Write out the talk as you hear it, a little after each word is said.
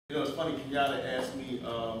You know, it's funny, Kenyatta asked me,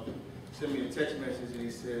 sent me a text message, and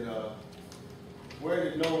he said, where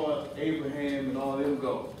did Noah, Abraham, and all of them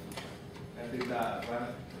go after they died, right?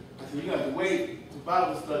 I said, you got to wait to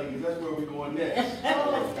Bible study, because that's where we're going next.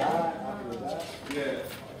 Yeah.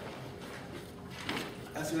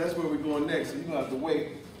 I said, that's where we're going next, so you're going to have to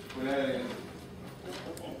wait for that.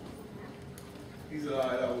 He said, all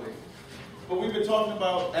right, I'll wait. But we've been talking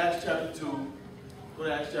about Acts chapter 2. Go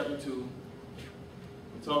to Acts chapter 2.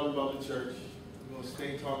 We're talking about the church. We're going to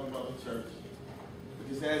stay talking about the church.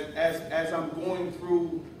 Because as I'm going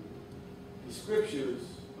through the scriptures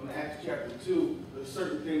on Acts chapter 2, there's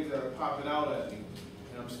certain things that are popping out at me.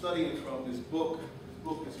 And I'm studying from this book. This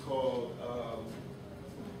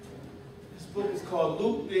book is called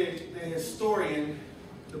Luke the Historian,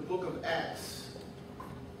 the book of Acts.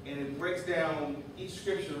 And it breaks down each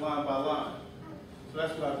scripture line by line. So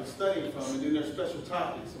that's what I've been studying from. And then there's special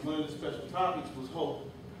topics. And one of the special topics was hope.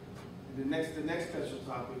 And the next special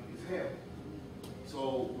topic is hell.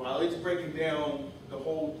 So while it's breaking down the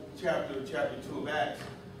whole chapter 2 of Acts,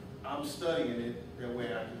 I'm studying it. That way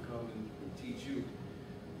I can come and teach you.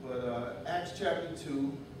 But Acts chapter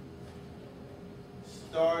 2,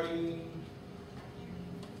 starting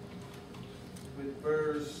with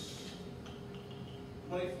verse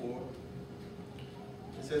 24,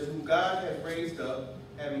 it says, whom God hath raised up,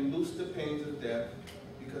 having loosed the pains of death,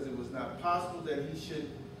 because it was not possible that he should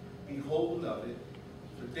be holden of it.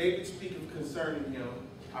 For David speaketh concerning him,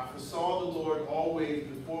 I foresaw the Lord always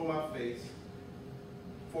before my face,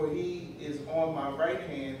 for he is on my right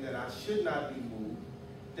hand, that I should not be moved.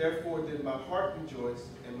 Therefore did my heart rejoice,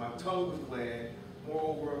 and my tongue was glad.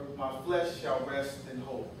 Moreover, my flesh shall rest in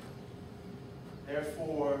hope.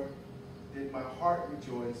 Therefore did my heart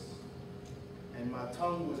rejoice, and my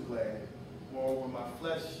tongue was glad. Moreover, my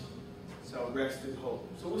flesh shall rest in hope.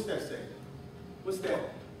 So what's that say? What's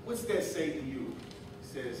that say to you? It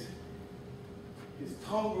says, his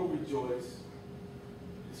tongue will rejoice,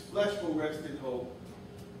 his flesh will rest in hope.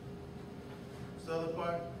 What's the other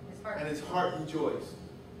part? And his heart rejoice.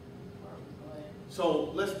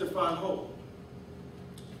 So let's define hope.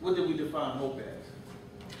 What did we define hope as?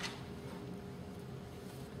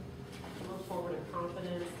 Look forward in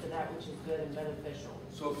confidence to that which is good and beneficial.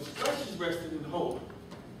 So if his flesh is rested in hope,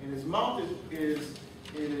 and his mouth is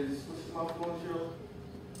what's his mouth going, Cheryl?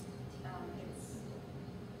 It's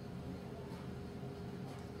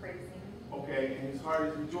praising. Okay, and his heart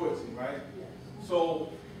is rejoicing, right? Yes. So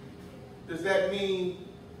does that mean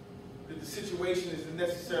that the situation isn't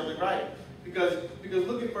necessarily right? Because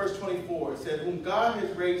look at verse 24. It said, whom God has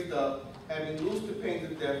raised up, having loosed the pains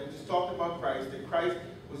of death, which is talking about Christ, that Christ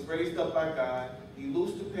was raised up by God. He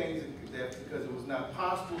loosed the pains of death because it was not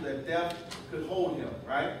possible that death could hold him,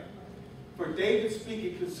 right? For David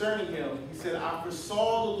speaking concerning him, he said, I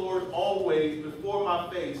foresaw the Lord always before my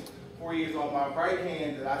face, for he is on my right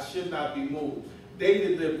hand, that I should not be moved.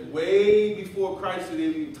 David lived way before Christ had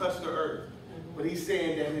even touched the earth. But he's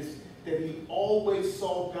saying that he always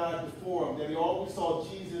saw God before him, that he always saw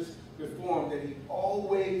Jesus before him, that he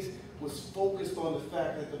always was focused on the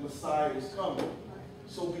fact that the Messiah is coming.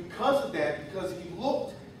 So because of that, because he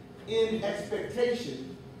looked in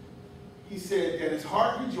expectation, he said that his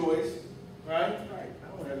heart rejoiced, right?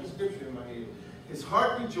 I don't have the scripture in my head. His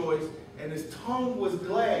heart rejoiced and his tongue was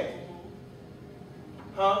glad.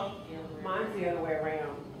 Huh? Mine's the other way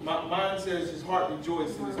around. Mine says his heart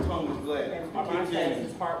rejoiced and his tongue was glad. Mine says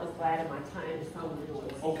his heart was glad and his tongue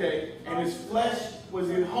rejoiced. Okay, and his flesh was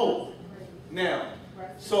in hope. Now,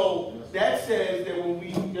 so that says that when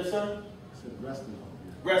we, yes sir? It said rest in hope.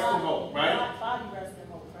 Rest in hope, right? Body rest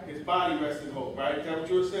in hope, right? His body rests in hope, right? Is that what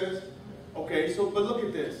yours says? Okay, so, but look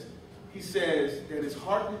at this. He says that his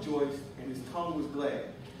heart rejoiced and his tongue was glad.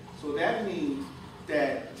 So that means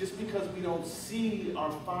that just because we don't see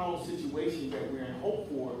our final situation that we're in hope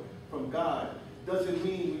for from God, doesn't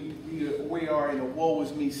mean we are in a woe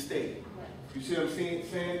is me state. You see what I'm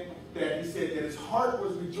saying? That he said that his heart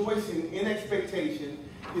was rejoicing in expectation,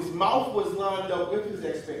 his mouth was lined up with his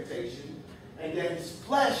expectation, and that his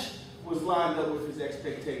flesh was lined up with his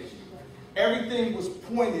expectation. Everything was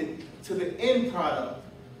pointed to the end product,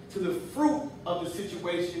 to the fruit of the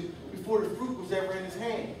situation before the fruit was ever in his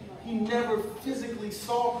hand. He never physically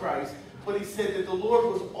saw Christ, but he said that the Lord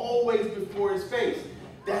was always before his face.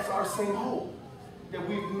 That's our same hope. That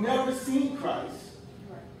we've never seen Christ,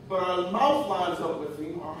 but our mouth lines up with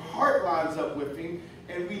him, our heart lines up with him,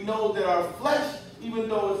 and we know that our flesh, even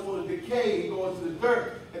though it's going to decay and go into the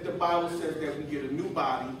dirt, that the Bible says that we get a new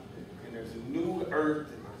body, and there's a new earth,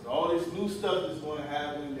 and there's all this new stuff that's going to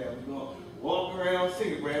happen, that we're going Walk around,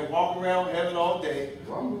 sing it, Brad. Walk around heaven all day.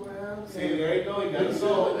 Walk around. See, there you go. You got a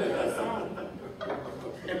song.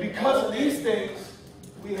 And because of these things,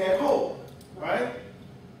 we have hope. Right?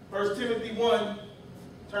 1 Timothy 1.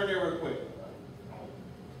 Turn there real quick.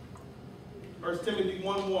 1 Timothy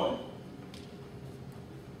 1:1.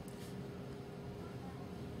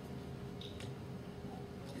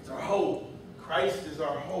 It's our hope. Christ is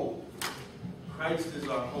our hope. Christ is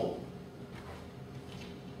our hope.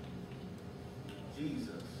 Jesus.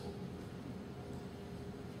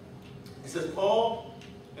 It says, Paul,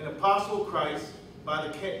 an apostle of Christ, by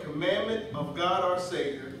the commandment of God our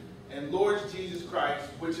Savior, and Lord Jesus Christ,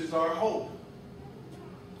 which is our hope.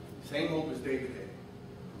 Same hope as David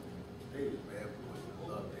had. David, bad boy, I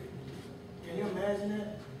love David. Can you imagine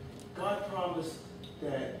that? God promised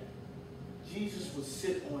that Jesus would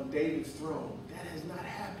sit on David's throne. That has not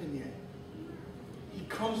happened yet. He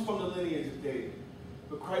comes from the lineage of David.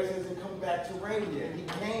 But Christ hasn't come back to reign yet. He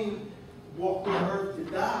came, walked the earth to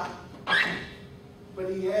die, but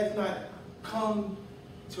he has not come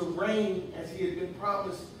to reign as he had been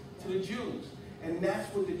promised to the Jews. And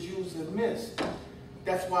that's what the Jews have missed.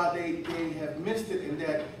 That's why they have missed it, in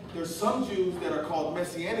that there's some Jews that are called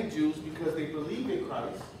Messianic Jews because they believe in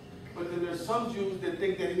Christ. But then there's some Jews that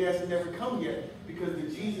think that he hasn't never come yet because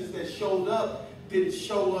the Jesus that showed up didn't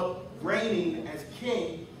show up reigning as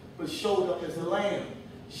king, but showed up as a lamb.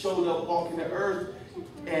 Showed up walking the earth,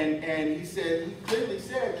 and he clearly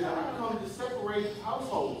said that I come to separate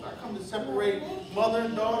households. I come to separate mother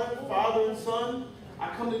and daughter, father and son.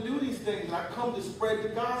 I come to do these things. I come to spread the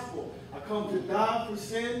gospel. I come to die for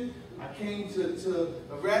sin. I came to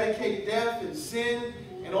eradicate death and sin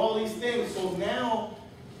and all these things. So now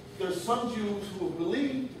there's some Jews who have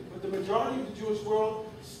believed, but the majority of the Jewish world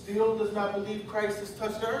still does not believe Christ has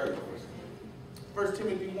touched the earth. 1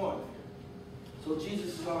 Timothy 1. So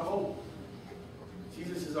Jesus is our hope.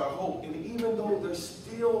 Jesus is our hope. And even though they're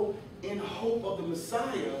still in hope of the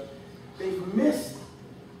Messiah, they've missed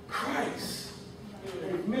Christ.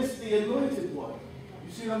 They've missed the anointed one.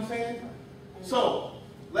 You see what I'm saying? So,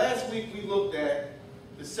 last week we looked at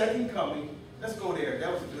the second coming. Let's go there.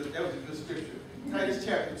 That was a good scripture. Titus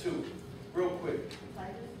chapter 2. Real quick.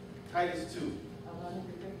 Titus 2. 11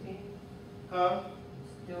 to 15. Huh?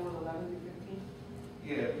 Still on 11 to 15.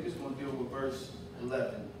 Yeah, we just want to deal with verse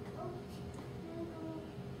 11.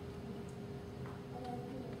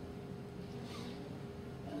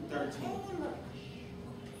 And 13.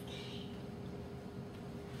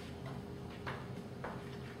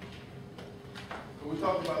 So we're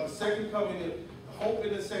talking about the second coming, hope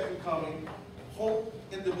in the second coming, hope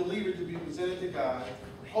in the believer to be presented to God,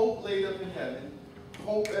 hope laid up in heaven,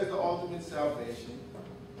 hope as the ultimate salvation,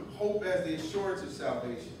 hope as the assurance of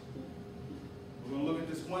salvation. We're going to look at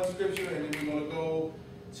this one scripture, and then we're going to go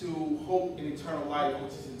to hope in eternal life,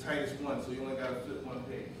 which is in Titus 1, so you only got to flip one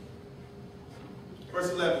page.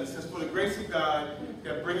 Verse 11, it says, For the grace of God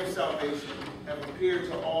that bringeth salvation have appeared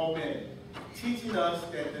to all men, teaching us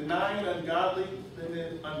that denying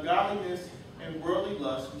ungodliness and worldly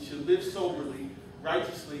lust, we should live soberly,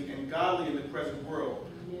 righteously, and godly in the present world,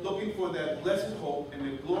 looking for that blessed hope and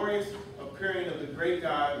the glorious appearing of the great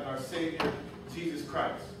God and our Savior, Jesus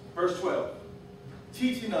Christ. Verse 12.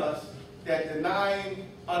 Teaching us that denying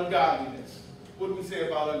ungodliness. What do we say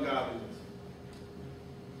about ungodliness?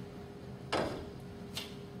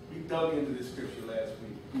 We dug into this scripture last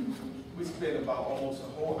week. We spent about almost a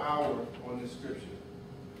whole hour on this scripture.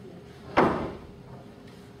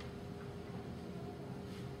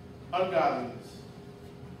 Ungodliness.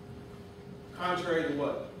 Contrary to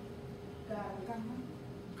what?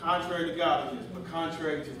 Contrary to godliness, but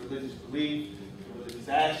contrary to religious belief, to religious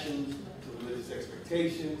actions, to religious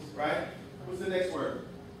expectations, right? What's the next word?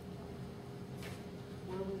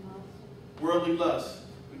 Worldly lust.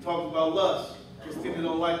 We talked about lust. Christina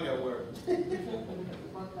don't like that word. We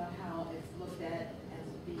talked about how it's looked at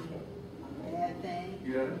as being a bad thing,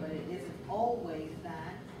 Yeah. but it isn't always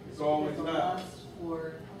that. It's always There's a not. lust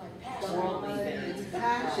for Worldly God, things. it's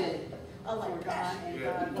passion I like for God, and Yeah.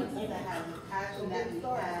 God wants us to have the passion that we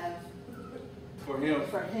have For him.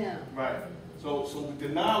 for Him. Right. So we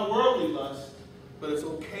deny worldly lust, but it's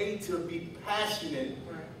okay to be passionate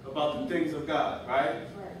about the things of God, right?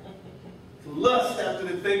 To lust after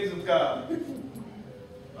the things of God.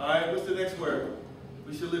 All right, what's the next word?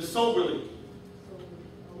 We should live soberly.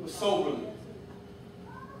 Soberly.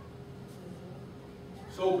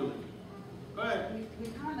 Soberly. Go ahead. We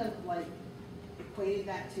kind of like equated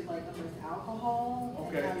that to like with alcohol,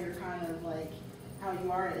 Okay. and how you're kind of like how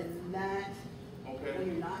you are in that Okay. when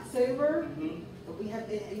you're not sober. Mm-hmm. But you have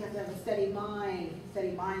to have a steady mind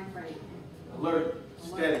frame. Alert,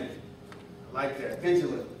 steady. Like that.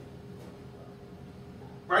 Vigilant.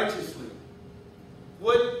 Righteously.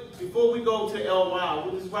 What, before we go to LY,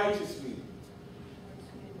 what does righteous mean?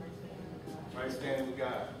 Right standing with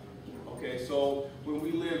God. Okay, so when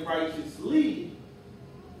we live righteously,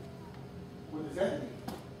 what does that mean?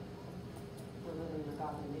 We're living in a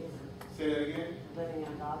godly manner. Say that again? Living in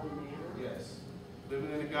a godly manner. Yes.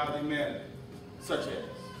 Living in a godly manner. Such as?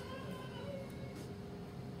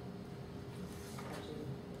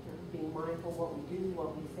 Being mindful of what we do,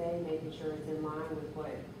 what we say, making sure it's in line with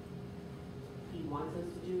what He wants us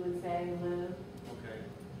to do and say and live. Okay.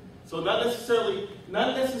 So not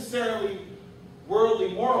necessarily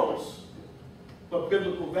worldly morals, but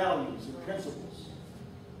biblical values and principles.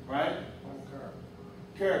 Right?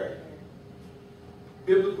 Character.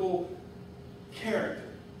 Biblical character.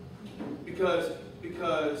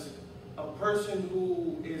 Because a person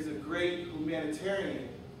who is a great humanitarian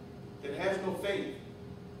that has no faith,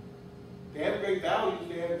 they have great values,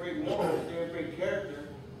 they have great morals, they have great character,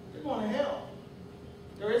 they're going to hell.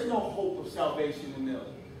 There is no hope of salvation in them.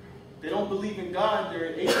 They don't believe in God,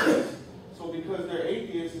 they're atheists. So because they're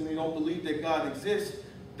atheists and they don't believe that God exists,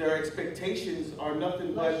 their expectations are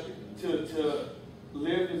nothing but to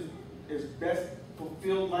live as best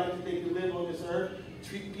fulfilled life that they can live on this earth,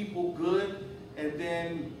 treat people good, and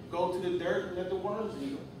then go to the dirt and let the worms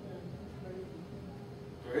eat them.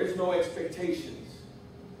 There is no expectations.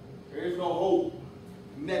 There is no hope.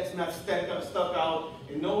 Net's not stuck out,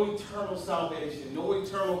 and no eternal salvation, no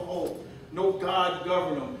eternal hope, no God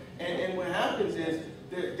govern them. And what happens is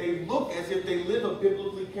they look as if they live a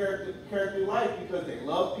biblically character life because they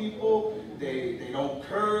love people, they don't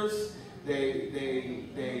curse,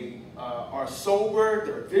 they are sober,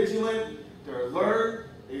 they're vigilant, they're alert,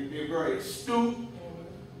 they're very astute.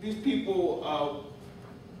 These people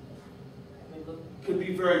could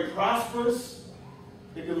be very prosperous.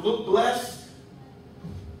 They can look blessed,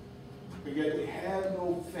 but yet they have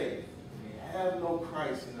no faith. They have no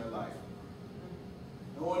Christ in their life.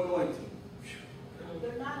 No anointing.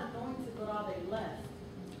 They're not anointed, but are they blessed?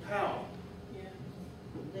 How? Yeah.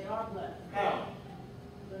 They are blessed. How?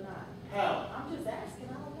 They're not. How? I'm just asking,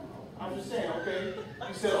 I don't know. I'm just saying, okay?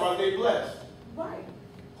 You said, are they blessed? Right.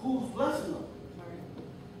 Who's blessing them?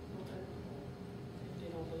 They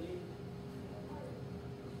don't believe.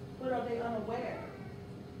 But are they unaware?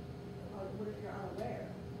 Or what if you're unaware?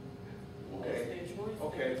 Okay.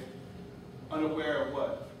 Okay. Unaware of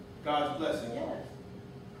what? God's blessing. Yes.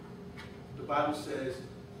 The Bible says,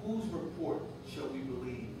 whose report shall we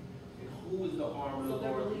believe? And who is the arm of So the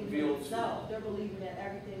they're Lord believing in revealed to? themselves. They're believing that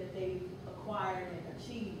everything that they've acquired and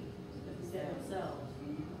achieved is in themselves.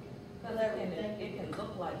 Mhm. Because it can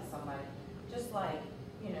look like somebody, just like,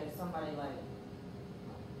 somebody like,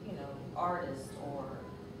 artist or,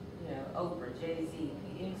 Oprah, Jay-Z,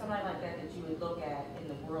 somebody like that you would look at in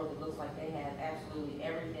the world, it looks like they have absolutely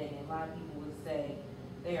everything. And a lot of people would say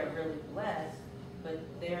they are really blessed, but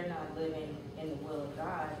they're not living in the will of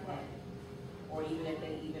God, or even if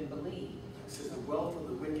they even believe. It says the wealth of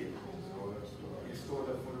the wicked is stored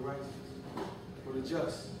up for the righteous, for the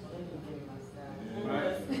just. They can give me my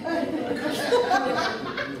Right?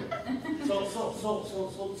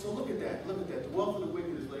 So look at that. Look at that. The wealth of the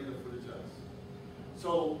wicked is laid up for the just.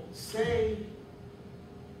 So say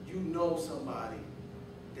you know somebody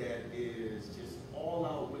that is just all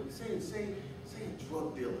out with, say a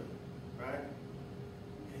drug dealer, right?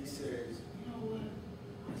 And he says, you know what?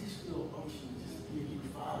 I just feel unction just to give you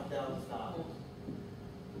 $5,000.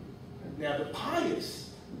 Now the pious,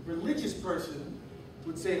 religious person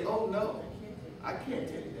would say, oh no, I can't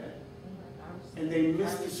take that. And they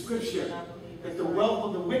miss the scripture that the wealth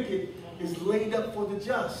of the wicked is laid up for the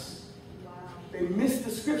just. Wow. They miss the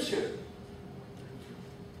scripture.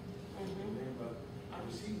 I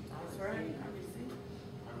receive. That's right.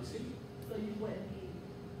 I receive. So you wouldn't be,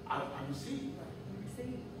 I receive. you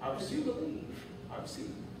receive. I Because you receive. believe. I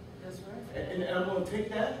receive. That's right. And I'm going to take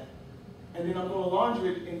that, and then I'm going to launder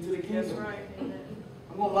it into the kingdom. That's right.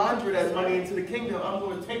 I'm going to launder that money into the kingdom. I'm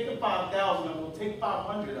going to take the 5,000. I'm going to take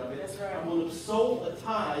 500 of it. That's right. I'm going to sow a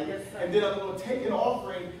tithe, Yes, sir. and then I'm going to take an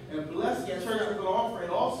offering and bless Yes, the church sir. with an offering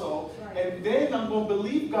also. Right. And then I'm going to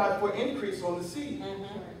believe God for increase on the seed, Mm-hmm.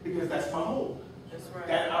 because that's my hope. That's right.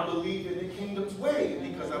 That I believe in the kingdom's way.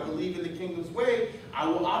 And because I believe in the kingdom's way, I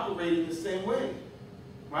will operate in the same way.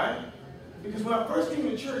 Right? Because when I first came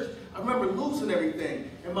to church, I remember losing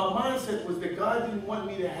everything. And my mindset was that God didn't want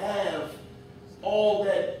me to have all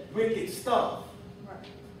that wicked stuff. Right.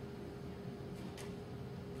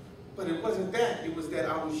 But it wasn't that. It was that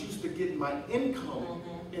I was used to getting my income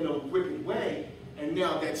in a wicked way. And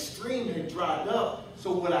now that stream had dried up.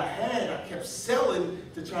 So what I had, I kept selling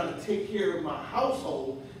to try to take care of my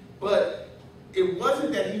household. But it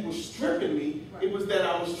wasn't that he was stripping me. It was that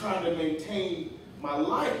I was trying to maintain my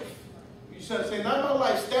life. You see what I'm saying? Not my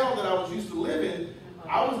lifestyle that I was used to living.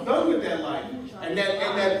 I was done with that life. And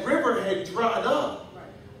that river had dried up.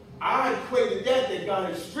 I equated that God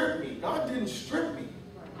had stripped me. God didn't strip me.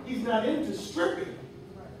 He's not into stripping.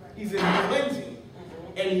 He's into cleansing.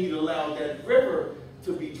 And he allowed that river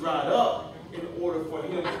to be dried up in order for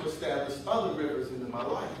him to establish other rivers into my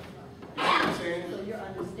life. You see what I'm saying? So your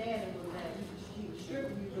understanding was that he was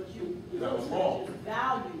stripping you, but you That was wrong.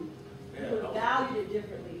 valued. Yeah, You valued it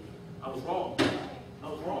differently. I was wrong. I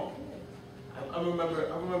was wrong. I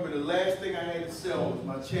remember the last thing I had to sell was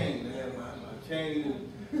my chain. I had my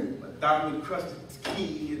chain and my diamond crusted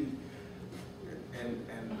key and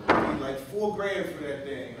I paid like $4 grand for that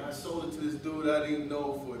thing. And I sold it to this dude I didn't even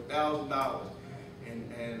know for $1,000.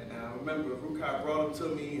 And I remember Rukai brought him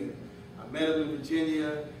to me and I met him in Virginia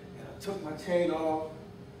and I took my chain off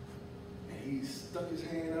and he stuck his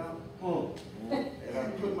hand out. And I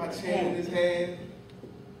put my chain in his hand.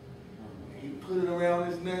 He put it around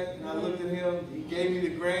his neck, and I looked at him. He gave me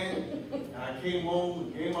the grand, and I came home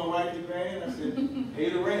and gave my wife the grand. I said, pay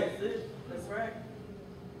the rent. That's right.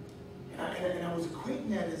 And I was equating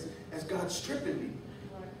that as God stripping me.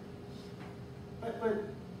 But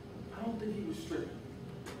I don't think he was stripping.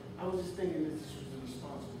 I was just thinking that this was a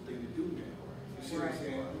responsible thing to do now. You see what I'm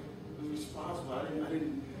saying? It was responsible. I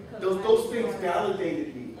didn't. Those things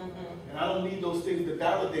validated me, and I don't need those things to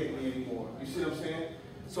validate me anymore. You see what I'm saying?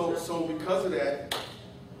 So because of that,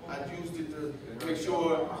 I used it to make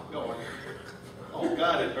sure. No, oh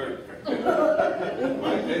God, it hurt. I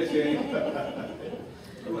like that chain.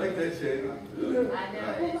 I like that chain. I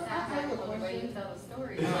know, it sounds like the way you tell the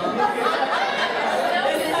story.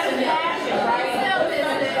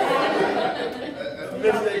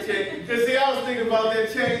 Miss that chain. Cause see, I was thinking about that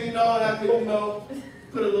chain, and I could,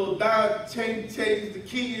 put a little change the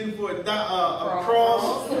key in for a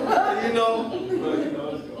cross, but, let's go.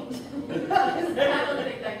 I don't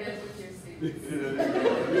think that goes with your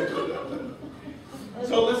suits.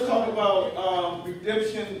 So let's talk about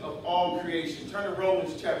redemption of all creation. Turn to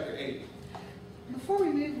Romans chapter 8. Before we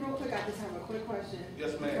move real quick, I just have a quick question.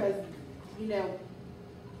 Yes, ma'am. Because,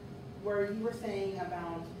 where you were saying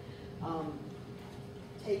about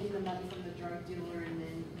taking the money from the drug dealer and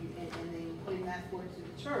then putting that forward to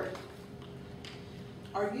the church,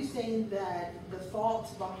 are you saying that the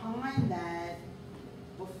thoughts behind that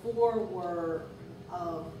before were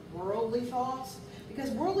worldly thoughts? Because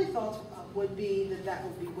worldly thoughts would be that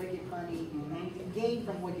would be wicked money gained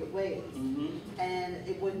from wicked ways, and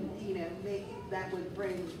it wouldn't, that would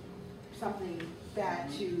bring something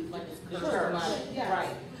bad to Like the it's church. money. Yes.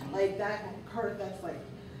 Right. Like that hurt. That's like,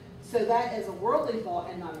 so that is a worldly thought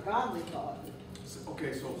and not a godly thought.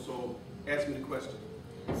 Okay, so ask me the question.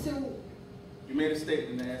 So You made a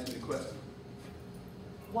statement and asked me the question.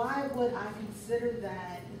 why would I consider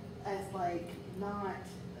that as not?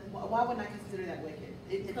 Why wouldn't I consider that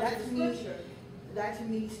wicked? That to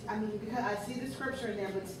me, I mean, because I see the scripture in there,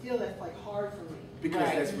 but still that's hard for me. Because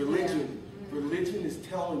Right. that's religion. Religion is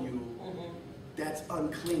telling you that's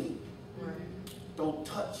unclean. Right. Don't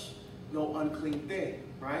touch no unclean thing,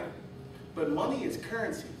 right? But money is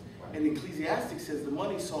currency. And Ecclesiastes says the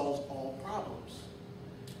money solves all problems.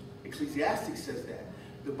 Ecclesiastes says that.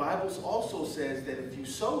 The Bible also says that if you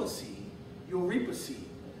sow a seed, you'll reap a seed.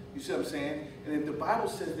 You see what I'm saying? And if the Bible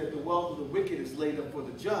says that the wealth of the wicked is laid up for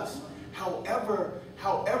the just, however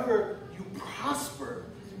you prosper,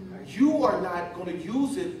 you are not going to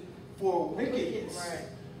use it for wickedness. Right.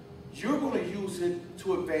 You're going to use it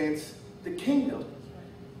to advance the kingdom.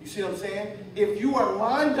 You see what I'm saying? If you are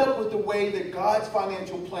lined up with the way that God's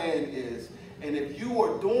financial plan is, and if you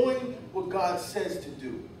are doing what God says to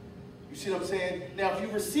do, you see what I'm saying? Now, if you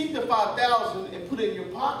receive the 5,000 and put it in your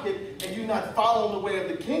pocket, and you're not following the way of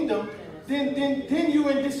the kingdom, then you're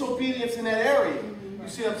in disobedience in that area. You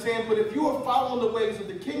see what I'm saying? But if you are following the ways of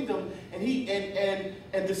the kingdom,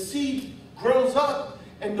 and the seed grows up,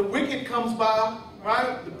 and the wicked comes by,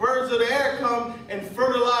 right? The birds of the air come and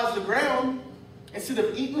fertilize the ground. Instead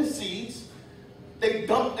of eating the seeds, they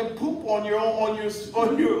dump and poop on your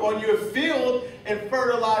field and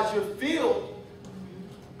fertilize your field.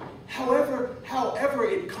 However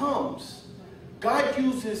it comes, God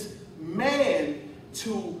uses man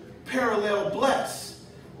to parallel bless.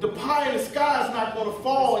 The pie in the sky is not going to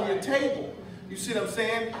fall on your table. You see what I'm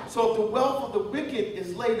saying? So if the wealth of the wicked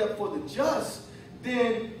is laid up for the just,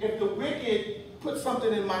 then if the wicked put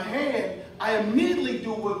something in my hand, I immediately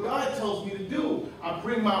do what God tells me to do. I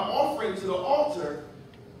bring my offering to the altar,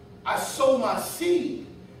 I sow my seed.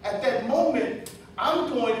 At that moment, I'm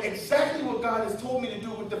doing exactly what God has told me to do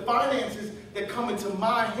with the finances that come into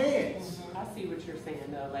my hands. I see what you're saying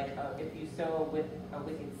though, like if you sow with a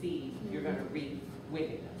wicked seed, you're gonna reap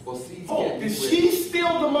wickedness. Well, seeds Oh, can't be did wicked. she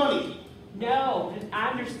steal the money? No, I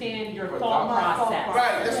understand your But thought my thought process.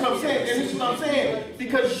 Right, that's what I'm saying. And this is what I'm saying.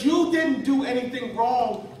 Because you didn't do anything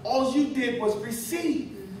wrong. All you did was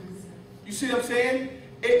receive. You see what I'm saying?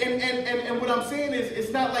 And what I'm saying is,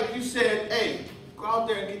 it's not like you said, hey, go out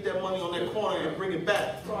there and get that money on that corner and bring it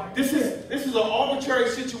back. This is an arbitrary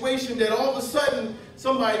situation that all of a sudden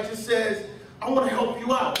somebody just says, I want to help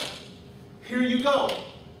you out. Here you go.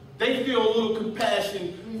 They feel a little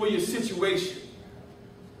compassion for your situation.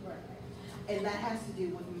 Right. And that has to do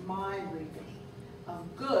with mind reading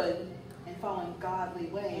of good and following godly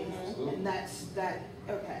ways. Absolutely. And that's that,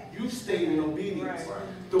 okay. You stayed in obedience. Right.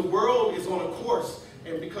 The world is on a course.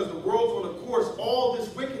 And because the world's on a course, all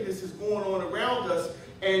this wickedness is going on around us.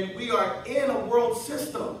 And we are in a world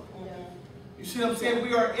system. You see what I'm saying?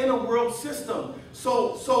 We are in a world system.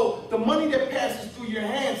 So the money that passes through your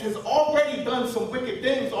hands has already done some wicked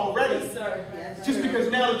things already. Yes, Just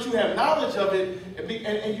because now that you have knowledge of it,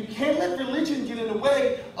 and you can't let religion get in the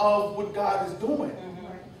way of what God is doing.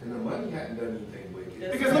 And the money hadn't done anything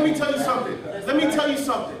wicked. Because let me tell you something. Let me tell you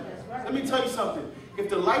something. Let me tell you something. If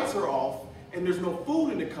the lights are off and there's no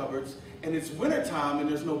food in the cupboards and it's wintertime and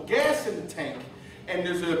there's no gas in the tank and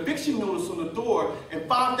there's an eviction notice on the door and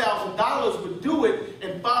 $5,000 would do it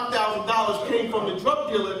and $5,000 came from the drug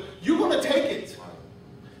dealer, you're going to take it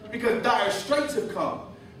because dire straits have come.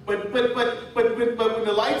 But when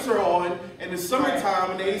the lights are on and it's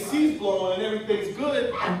summertime and the AC's blowing and everything's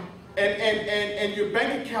good and your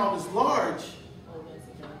bank account is large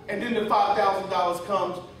and then the $5,000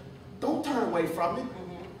 comes, don't turn away from it.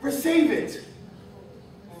 Receive it.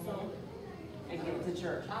 And give it to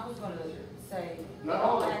church. I was gonna say,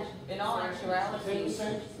 No. in all actuality,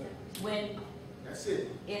 10%. when That's it.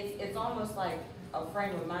 it's almost like a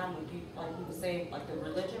frame of mind when you, like you were saying, like the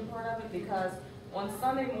religion part of it, because on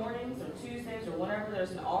Sunday mornings or Tuesdays or whenever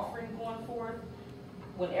there's an offering going forth,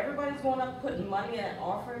 when everybody's going up putting money in an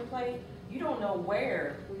offering plate, you don't know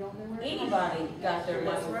where We don't know where anybody got their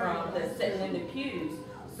money from that's sitting in the pews.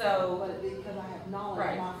 So, But because I have knowledge,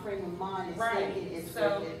 Right. my frame of mind is right, thinking it's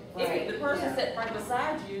so wicked. if the person Yeah. sitting right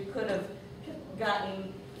beside you could have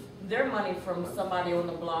gotten their money from somebody on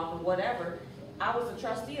the block or whatever. I was a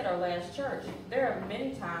trustee at our last church. There are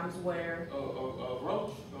many times where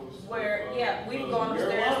Roach. we've gone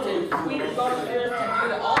upstairs to do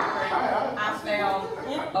the offering. I found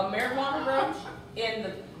a marijuana roach in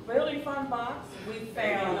the building fund box. We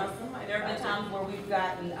found, there have been times where we've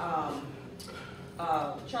gotten,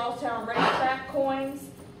 Charlestown racetrack coins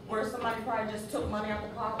where somebody probably just took money out the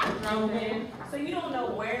pocket and dropped it in. So you don't know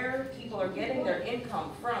where people are getting their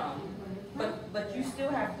income from, but you still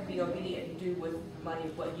have to be obedient and do with money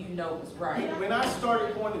what you know is right. When I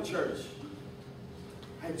started going to church,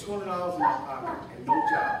 I had $200 in my pocket and no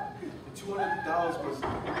job. The $200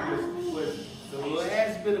 was the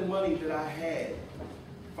last bit of money that I had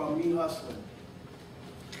from me hustling.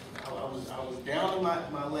 I was down in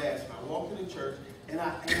my last, and I walked into church, and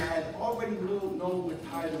I had already known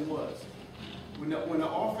what tithing was. When the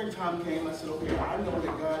offering time came, I said, okay, I know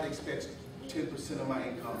that God expects 10% of my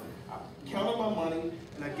income. I counted my money,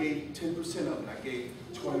 and I gave 10% of it. I gave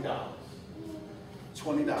 $20.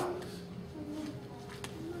 $20.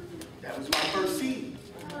 That was my first seed.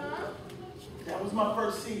 That was my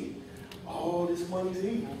first seed. Oh, this money's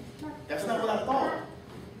evil. That's not what I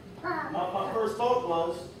thought. My first thought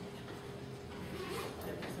was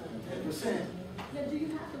 10%. Now, do you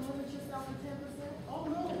have to limit yourself to 10%? Oh,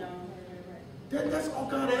 no. That's all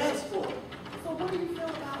God asked for. So what do you feel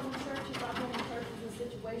about when churches, I've been in churches in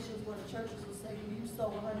situations where the churches will say, you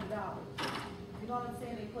sold $100. You know what I'm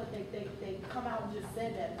saying? They come out and just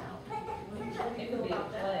said that now. What do you It feel could be a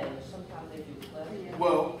about that? pledge. Sometimes they do pledge.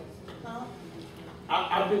 Well, Huh?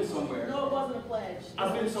 I've been somewhere. No, it wasn't a pledge.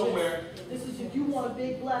 I've been This was somewhere. just- This is if you want a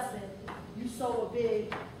big blessing, you sow a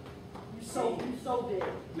big, you sow big.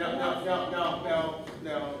 Now,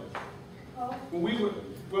 Huh? when we were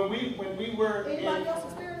Anybody else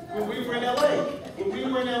experience that? when we were in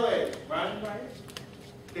LA, right?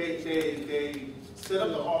 Right. They set up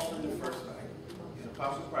the offering the first night. And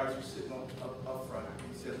Apostle Christ was sitting up front.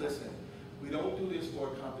 He said, listen, we don't do this for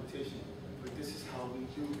a competition, but this is how we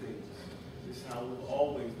do things. This is how we've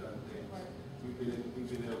always done things. We've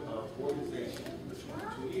been an organization for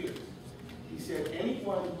 22 years. He said,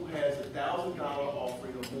 anyone who has $1,000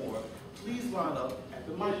 offering or more, please line up at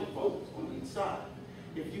the microphones on each side.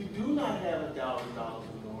 If you do not have $1,000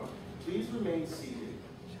 or more, please remain seated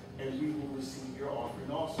and we will receive your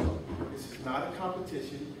offering also. This is not a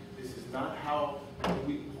competition. This is not who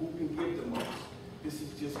can give the most. This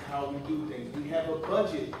is just how we do things. We have a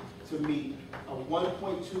budget to meet of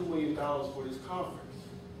 $1.2 million for this conference.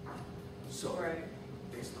 So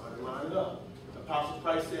they started lining up. Apostle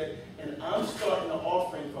Price said, and I'm starting an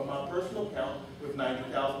offering from my personal account with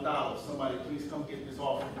 $90,000. Somebody please come get this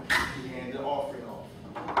offering. He handed the offering off.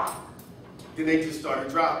 Then they just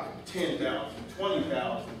started dropping 10,000,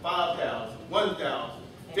 20,000, 5,000, 1,000,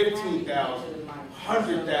 15,000,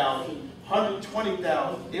 100,000,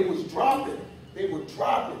 120,000. It was dropping. They were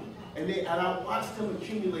dropping. And I watched them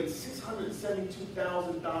accumulate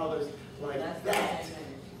 $672,000 like that.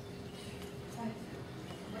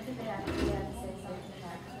 What did they have to say something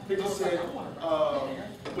back? They just said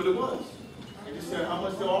what it was. They just said how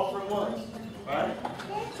much the offering was. Right?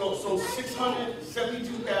 So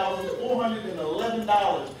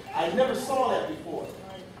 $672,411. I never saw that before.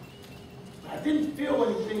 I didn't feel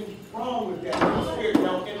anything wrong with that in the spirit.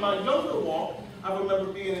 Now, in my younger walk, I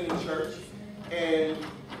remember being in the church and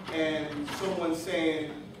someone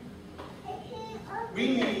saying,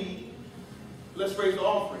 let's raise the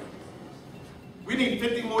offering. We need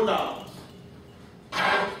 $50 more.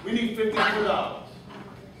 We need $50 more.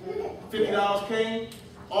 $50 came.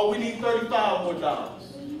 Oh, we need $35 more.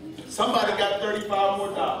 Somebody got $35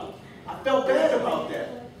 more. I felt bad about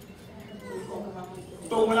that.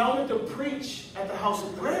 But when I went to preach at the house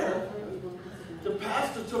of prayer, the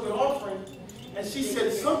pastor took an offering and she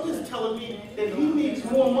said, something's telling me that he needs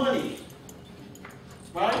more money.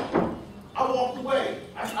 Right? I walked away.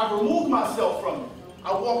 I removed myself from it.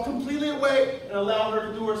 I walked completely away and allowed her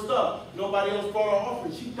to do her stuff. Nobody else brought her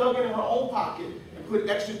offering. She dug it in her own pocket and put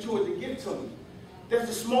extra to it to give to me. That's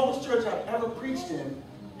the smallest church I've ever preached in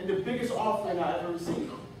and the biggest offering I ever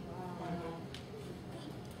received.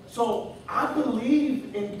 So I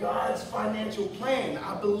believe in God's financial plan.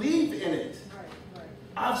 I believe in it.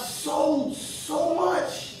 I've sold so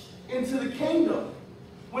much into the kingdom.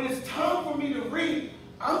 When it's time for me to reap,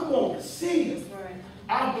 I'm going to receive.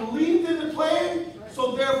 I believed in the plan,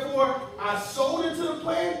 so therefore I sold into the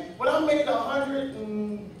plan. When I made 100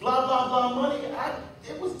 and blah, blah, blah money,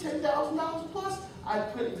 it was $10,000 plus. I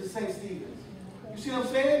put it to St. Stephen's. You see what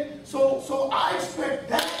I'm saying? So I expect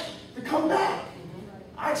that to come back.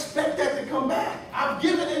 I expect that to come back. I've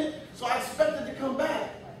given it, so I expect it to come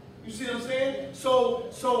back. You see what I'm saying?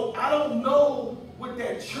 So I don't know what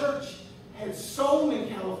that church had sown in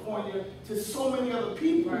California to so many other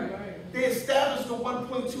people. Right. They established a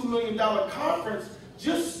 $1.2 million conference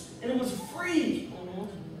and it was free.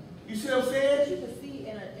 You see what I'm saying? You can see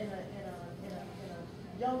in a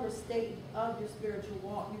younger state of your spiritual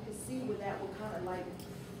walk, you can see where that would kind of like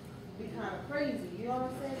be kind of crazy. You know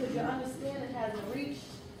what I'm saying? Because your understanding hasn't reached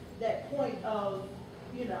that point of,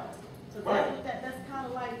 so that's kind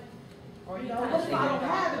of like, what if I don't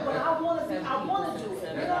have it, but I want to do it.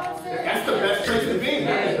 You know what I'm saying? That's the best place to be.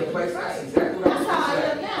 That's the place. That's exactly what I was That's how I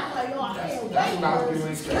saying. am now. Like, I can't wait. That's what I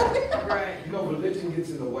was doing. Right. You know, religion gets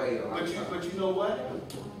in the way a lot of times. But you know what?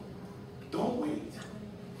 Don't wait.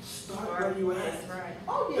 Start where you at.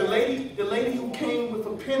 Oh, yeah. The lady who came with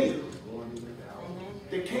a penny,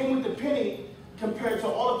 they came with the penny compared to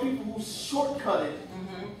all the people who shortcutted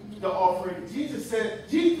the offering. Jesus said,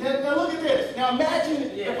 now look at this. Now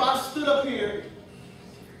imagine if I stood up here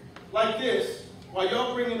like this while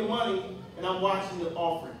y'all bringing the money and I'm watching the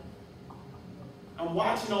offering. I'm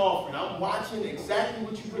watching the offering. I'm watching exactly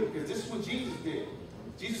what you put, because this is what Jesus did.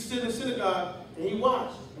 Jesus stood in the synagogue and he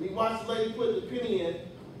watched. And he watched the lady put the penny in.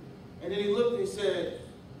 And then he looked and said,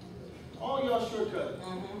 all y'all shortcut.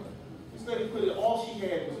 This lady put it, all she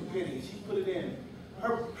had was a penny. She put it in.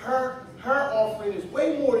 Her offering is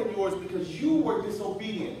way more than yours because you were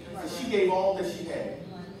disobedient. And she gave all that she had.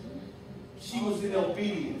 She was in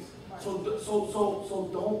obedience. So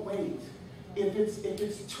don't wait. If it's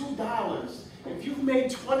 $2, if you've made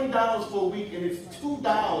 $20 for a week and it's $2,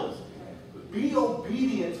 be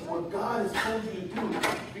obedient to what God has told you to do,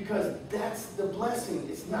 because that's the blessing.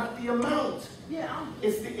 It's not the amount. Yeah.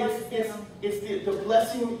 The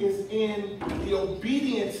blessing is in the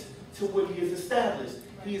obedience to what He has established.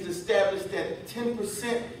 He has established that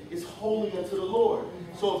 10% is holy unto the Lord.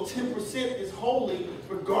 So if 10% is holy,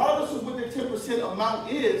 regardless of what the 10%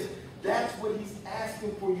 amount is, that's what He's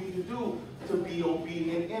asking for you to do, to be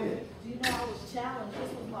obedient in it. Do you know I was challenged?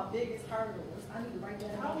 This was my biggest hurdle. I need to write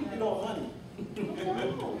that down. How we get on honey?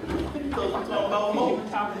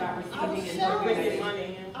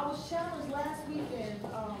 I was challenged last weekend.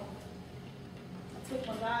 I took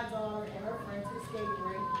my goddaughter and her friend to the skate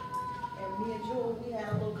rink, and me and Jewel, we had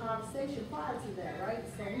a little conversation prior to that, right?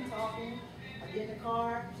 So we talking, I get in the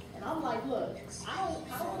car, and I'm like, look, I don't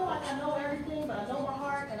feel like I know everything, but I know my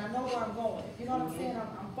heart, and I know where I'm going. You know what I'm saying?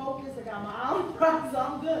 I'm focused, I got my eye on the prize, so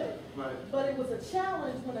I'm good. Right. But it was a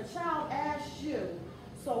challenge when a child asks you,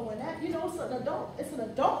 so when that, you know, it's an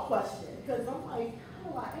adult question, because I'm like, how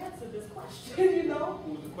do I answer this question, you know? What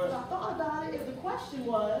was the But question? I thought about it, if the question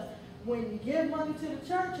was, when you give money to the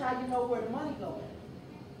church, how you know where the money going?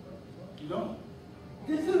 You don't.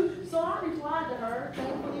 So I replied to her,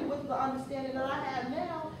 thankfully with the understanding that I have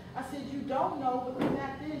now. I said, you don't know, but the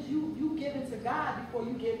fact is you give it to God before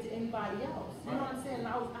you give to anybody else. You know what I'm saying? And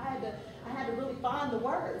I had to really find the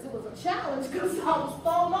words. It was a challenge because I was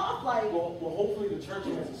thrown off like. Well, hopefully the church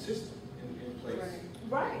has a system in place.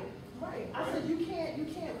 Right. I said you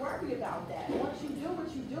can't worry about that. Once you do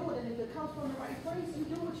it, you do it, and if it comes from the right place, you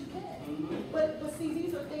do what you can. Mm-hmm. But see,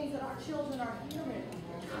 these are things that our children are hearing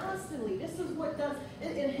constantly. This is what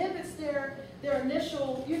it inhibits their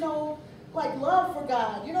initial, you know, like love for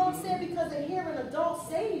God. You know what I'm saying? Because they hear an adult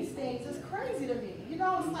say these things. It's crazy to me. You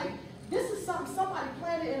know, it's like this is something somebody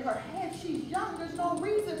planted in her head. She's young. There's no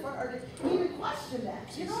reason for her to even question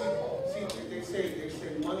that. You know what I mean? See, they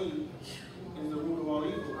say money is the root of all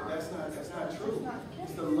evil. That's not true.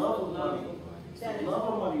 It's the love of money. It's the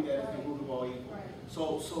love of money that is the root of all evil.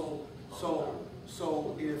 So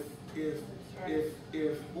if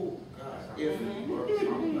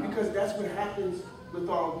because that's what happens with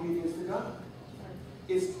our obedience to God.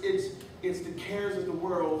 It's the cares of the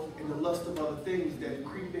world and the lust of other things that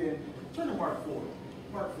creep in. Turn to Mark 4.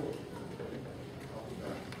 Mark 4.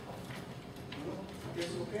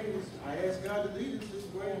 It's okay. I asked God to lead us this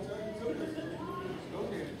way and tell you to this. Go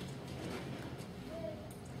there.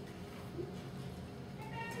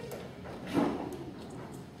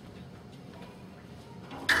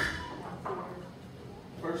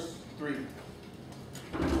 Verse 3.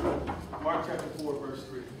 Mark chapter 4, verse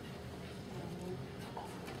 3.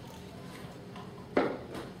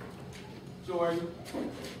 Joy,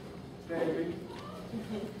 baby.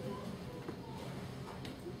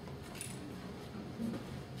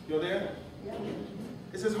 You there? Yeah.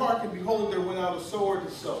 It says, hearken, behold, there went out a sower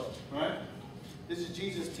to sow. Right? This is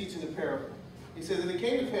Jesus teaching the parable. He says, and it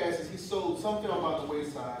came to pass as he sowed, some fell by the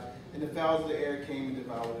wayside, and the fowls of the air came and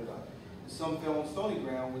devoured it up. And some fell on stony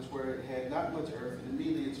ground, which where it had not much earth, and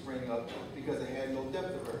immediately it sprang up, because it had no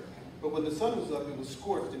depth of earth. But when the sun was up, it was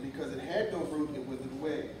scorched, and because it had no root, it withered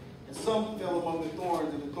away. And some fell among the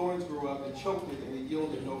thorns, and the thorns grew up and choked it, and it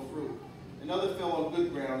yielded no fruit. Another fell on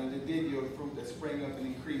good ground, and it did yield fruit that sprang up and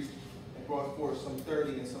increased, and brought forth some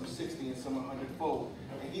 30, and some 60, and some 100-fold.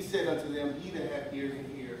 And he said unto them, he that hath ears to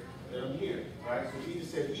hear, let him hear. Right? So Jesus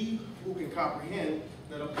said, he who can comprehend,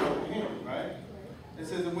 let him comprehend. Right? It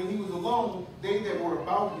says, and when he was alone, they that were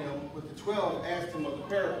about him with the 12 asked him of the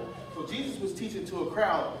parable. So Jesus was teaching to a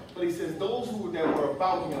crowd, but he says those that were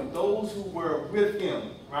about him, those who were with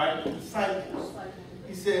him, right, the disciples.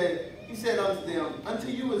 He said unto them, unto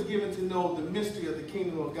you is given to know the mystery of the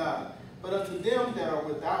kingdom of God. But unto them that are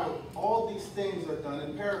without, all these things are done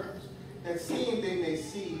in parables, that seeing they may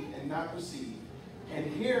see and not perceive, and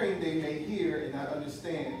hearing they may hear and not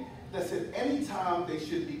understand, that at any time they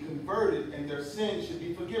should be converted and their sins should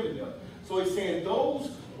be forgiven them. So he's saying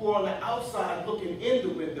those who are on the outside looking in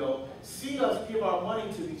the window see us give our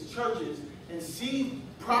money to these churches and see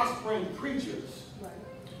prospering preachers. Right.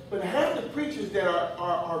 But half the preachers that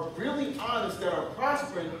are really honest, that are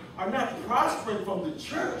prospering, are not prospering from the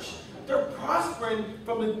church. They're prospering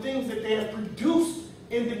from the things that they have produced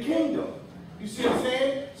in the kingdom. You see what I'm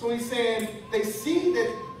saying? So he's saying they see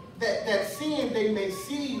that seeing they may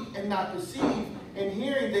see and not perceive, and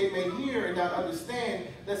hearing they may hear and not understand,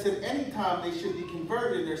 that at any time they should be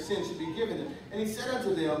converted and their sins should be given them. And he said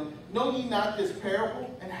unto them, know ye not this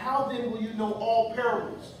parable? And how then will you know all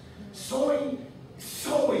parables? Sowing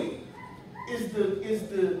is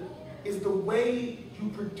the way you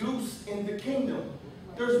produce in the kingdom.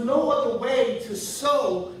 There's no other way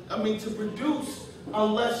to produce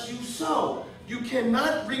unless you sow. You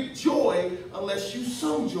cannot reap joy unless you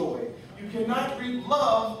sow joy. You cannot reap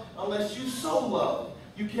love unless you sow love.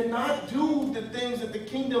 You cannot do the things that the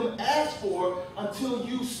kingdom asks for until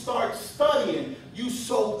you start studying. You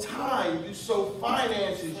sow time, you sow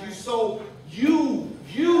finances, you sow you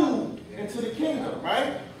into the kingdom,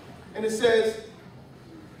 right? And it says,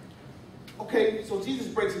 okay, so Jesus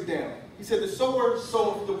breaks it down. He said, the sower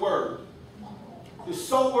soweth the word. The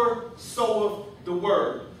sower soweth the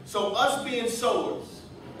word. So us being sowers,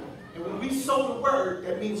 and when we sow the word,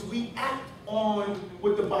 that means we act on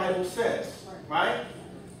what the Bible says, right?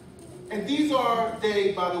 And these are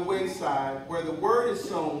they by the wayside, where the word is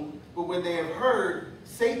sown, But when they have heard,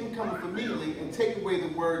 Satan cometh immediately and take away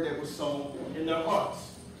the word that was sown in their hearts.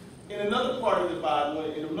 In another part of the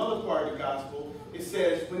Bible, in another part of the gospel, it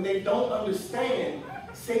says, when they don't understand,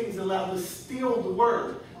 Satan's allowed to steal the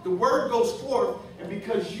word. The word goes forth, and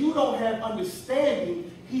because you don't have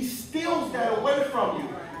understanding, he steals that away from you.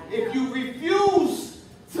 If you refuse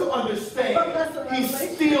to understand, he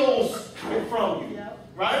steals it from you.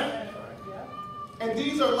 Right? And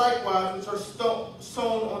these are likewise which are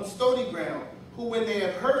sown on stony ground, who when they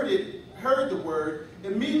have heard the word,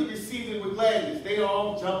 immediately received it with gladness. They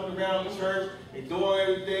all jumping around the church, they doing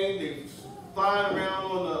everything, they flying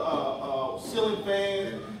around on the ceiling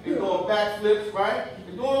fans, they doing backflips, right?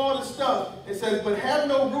 They're doing all this stuff. It says, but have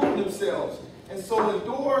no root in themselves, and so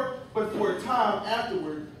endure but for a time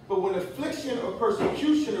afterward. But when affliction or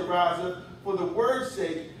persecution ariseth for the word's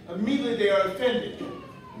sake, immediately they are offended.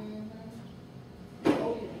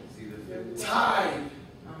 Tithe.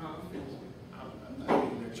 I'm not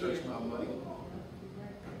giving the church my money.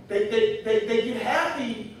 They get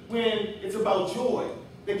happy when it's about joy.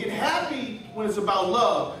 They get happy when it's about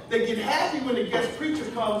love. They get happy when the guest preacher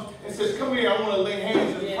comes and says, come here, I want to lay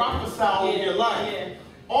hands and prophesy over your life. Yeah.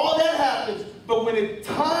 All that happens, but when it's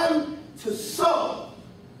time to sow,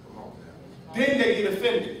 then they get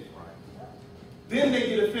offended. Then they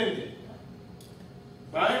get offended.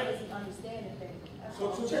 Right?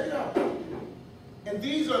 So check it out. And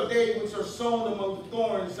these are they which are sown among the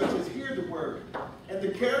thorns, such as hear the word, and the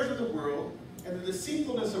cares of the world, and the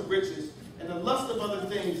deceitfulness of riches, and the lust of other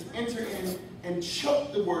things enter in and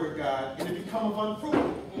choke the word of God, and it becometh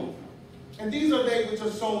unfruitful. And these are they which are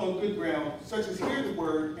sown on good ground, such as hear the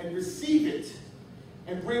word, and receive it,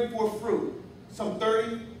 and bring forth fruit, some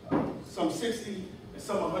 30, some 60, and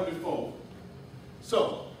some 100-fold.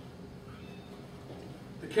 So,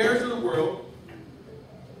 the cares of the world,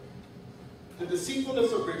 the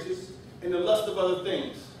deceitfulness of riches, and the lust of other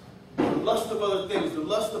things. The lust of other things, the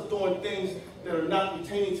lust of doing things that are not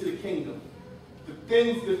pertaining to the kingdom. The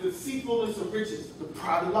things, the deceitfulness of riches, the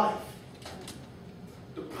pride of life.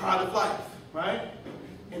 The pride of life, right?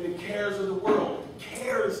 And the cares of the world. The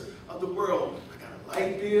cares of the world. I got a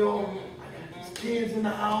light bill. I got these kids in the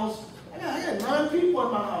house. I got 9 people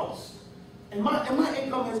in my house. And my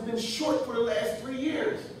income has been short for the last 3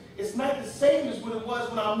 years. It's not the same as what it was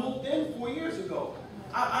when I moved in 4 years ago.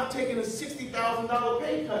 I've taken a $60,000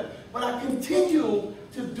 pay cut, but I continue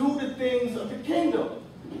to do the things of the kingdom.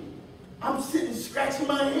 I'm sitting scratching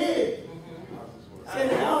my head,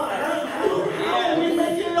 saying, how are we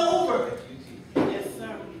making it over? Yes,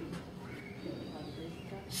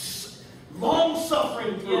 sir.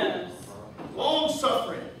 Long-suffering through. Yes.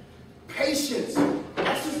 Long-suffering. Patience.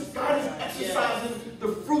 God is exercising the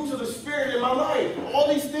fruits of the Spirit in my life. All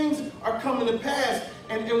these things are coming to pass.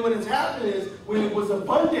 And what has happened is, when it was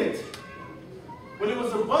abundant,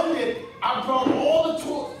 I brought all the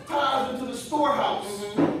tithes into the storehouse,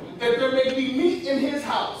 that there may be meat in his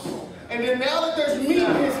house. And then now that there's meat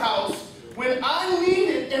in his house, when I need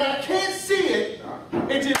it and I can't see it,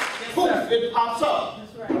 it just poof, it pops up.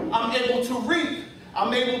 I'm able to reap.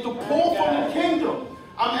 I'm able to pull from the kingdom.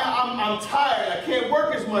 I'm tired. I can't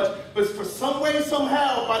work as much. But for some way,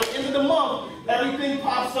 somehow, by the end of the month, everything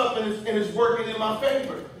pops up and is working in my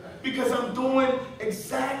favor. Because I'm doing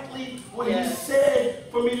exactly what he said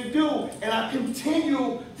for me to do. And I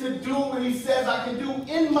continue to do what he says I can do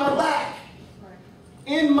in my lack.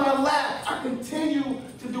 In my lack, I continue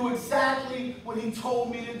to do exactly what he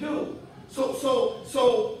told me to do.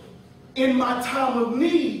 So in my time of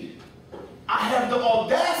need, I have the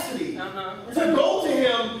audacity to go to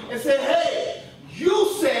him and say, hey,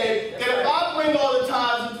 you said that if I bring all the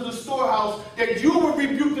tithes into the storehouse, that you will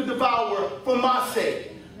rebuke the devourer for my sake.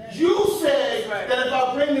 You said that if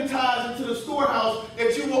I bring the tithes into the storehouse,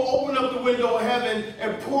 that you will open up the window of heaven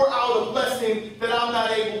and pour out a blessing that I'm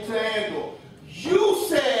not able to handle. You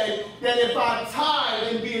said that if I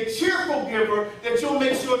tithe and be a cheerful giver, that you'll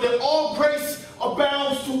make sure that all grace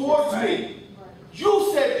abounds towards me.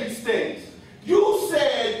 You said these things. You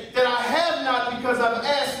said that I have not because I've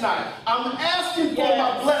asked not. I'm asking for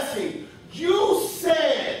my blessing. You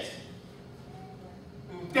said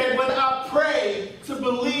that when I pray, to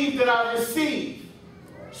believe that I receive.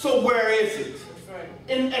 So where is it?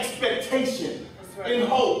 In expectation. In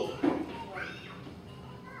hope.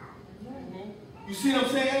 You see what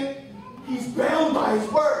I'm saying? He's bound by his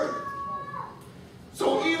word.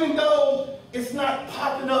 So even though it's not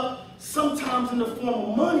popping up sometimes in the form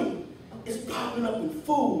of money, it's popping up in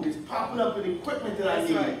food. It's popping up in equipment that I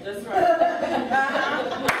need. That's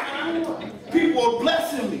right. People are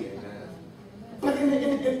blessing me. But in the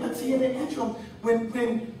interim,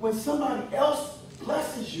 when somebody else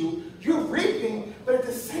blesses you, you're reaping, but at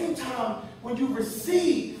the same time, when you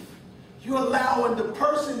receive, you're allowing the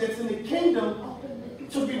person that's in the kingdom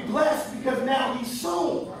to be blessed because now he's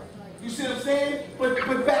sown. You see what I'm saying?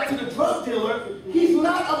 But back to the drug dealer, he's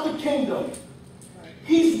not of the kingdom.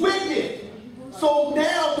 He's wicked. So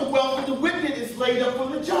now the wealth of the wicked is laid up for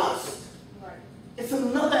the just. It's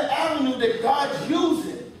another avenue that God's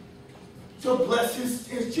using to bless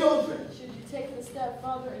his children. Should you take it a step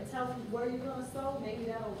further and tell them where you're gonna sow? Maybe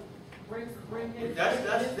that'll bring him.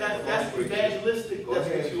 That's evangelistic. That's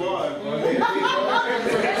what you are. You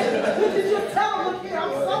can just tell them, look here,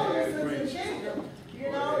 I'm sowing this into the kingdom. You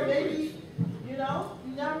know, maybe, you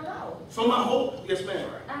never know. So my whole, yes ma'am.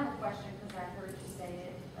 I have a question because I heard you say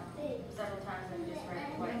it several times and just read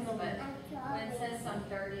it twice. But when it says some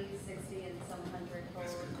 30, 60, and some 100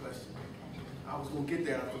 That's a fold. good question. I was going to get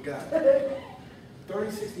there, I forgot.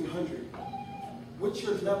 30, 60, 100. What's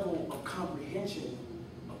your level of comprehension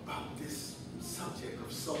about this subject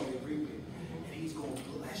of sowing and reaping? And he's going to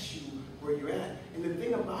bless you where you're at. And the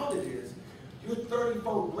thing about it is, your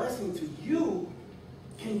 30-fold blessing to you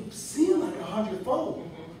can seem like 100-fold.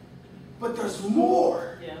 But there's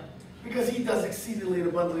more. Yeah. Because he does exceedingly and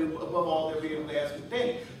abundantly above all that we ever ask or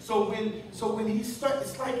think. So when he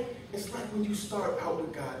starts, it's like when you start out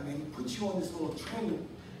with God, man, he puts you on this little training,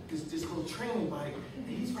 this little training bike, and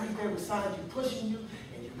he's right there beside you, pushing you,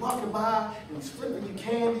 and you're walking by, and he's flipping you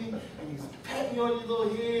candy, and he's patting you on your little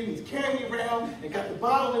head, and he's carrying you around, and got the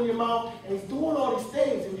bottle in your mouth, and he's doing all these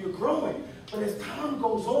things, and you're growing. But as time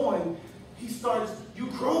goes on, you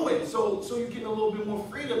growing, so you're getting a little bit more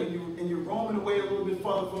freedom, and you're roaming away a little bit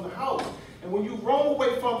farther from the house. And when you roam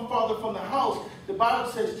away farther from the house, the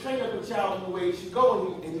Bible says, train up a child in the way he should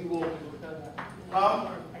go, and he will. I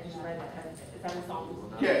just read that. Is that a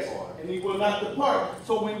song? Yes, and he will not depart.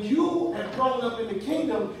 So when you have grown up in the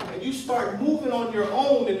kingdom and you start moving on your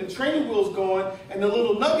own and the training wheel's going and the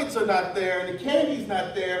little nuggets are not there and the candy's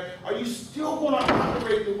not there, are you still going to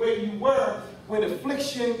operate the way you were when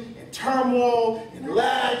affliction and turmoil and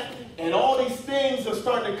lack and all these things are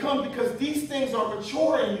starting to come? Because these things are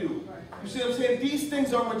maturing you. You see what I'm saying? These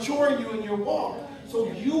things are maturing you in your walk.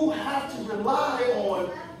 So you have to rely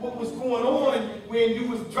on what was going on when you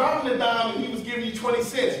was dropping a dime and he was giving you 20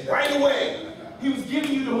 cents right away. He was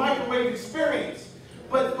giving you the microwave experience.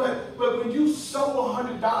 But when you sow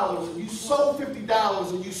 $100 and you sow $50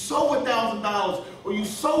 and you sow $1,000 or you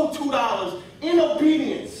sow $2 in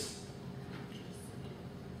obedience,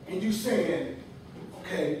 and you saying,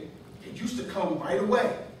 okay, it used to come right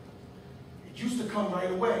away. It used to come right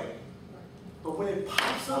away. But when it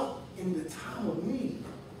pops up in the time of need,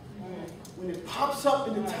 when it pops up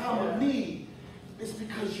in the time of need, it's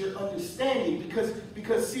because you're understanding.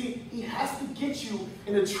 Because see, he has to get you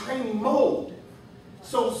in a training mode.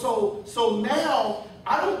 So now,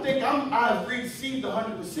 I don't think I've received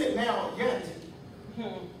 100% now yet.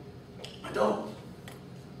 I don't.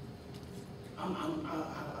 I'm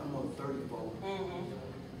on 30-fold.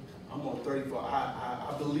 I'm on 30-fold.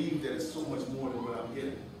 I believe that it's so much more than what I'm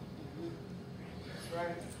getting. That's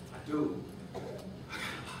right. I do.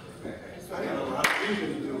 I got a lot of things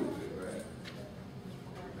to do.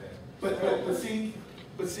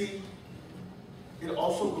 But see, it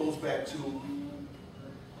also goes back to,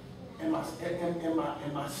 am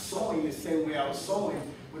I sowing the same way I was sowing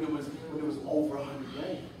when it was over 100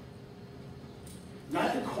 grand?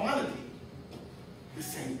 Not the quantity, the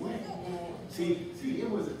same way. See, it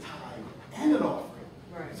was a tithe and an offering.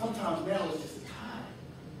 Right. Sometimes now it's just a tithe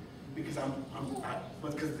because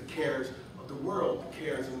because of the cares of the world, the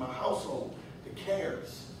cares of my household, the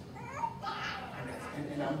cares.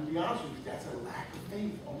 And I'm gonna be honest with you, that's a lack of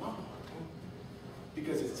faith on my part.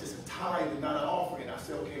 Because it's just a tithe and not an offering. I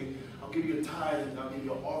say, okay, I'll give you a tithe and I'll give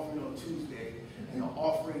you an offering on Tuesday, and an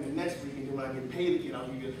offering the next week, and then when I get paid again, I'll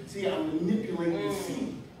give you. See, I'm manipulating the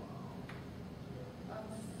seed.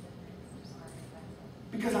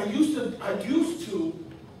 Because I used to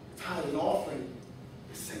tithe and offering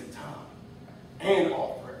at the same time, and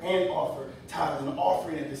offer tithe and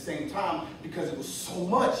offering at the same time, because it was so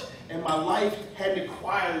much, and my life hadn't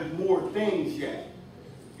acquired more things yet.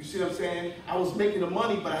 You see what I'm saying? I was making the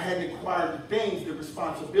money, but I hadn't acquired the things, the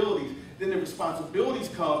responsibilities. Then the responsibilities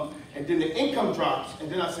come, and then the income drops,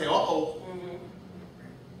 and then I say, uh-oh.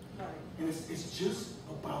 And it's just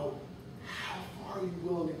about how far are you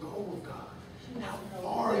willing to go with God? How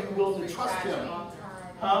far are you willing to trust Him?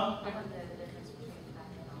 Huh?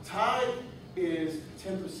 Tithe is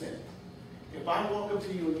 10%. If I walk up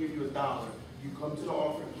to you and give you $1, you come to the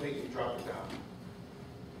offering plate and drop it down.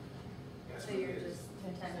 That's So what you're it is. just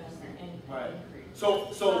 10%. Right.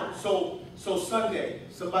 So Sunday,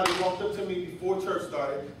 somebody walked up to me before church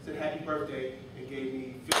started, said happy birthday, and gave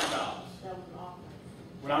me $50. That was an offering.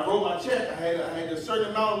 When I wrote my check, I had a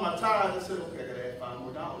certain amount of my tithe. I said, okay, I gotta add $5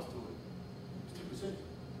 more to it. It's 2%.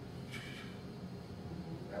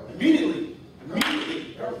 Immediately.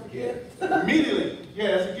 That was a gift. Immediately.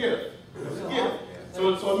 Yeah, that's a gift. That's a gift.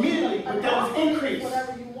 So immediately, but that was increase.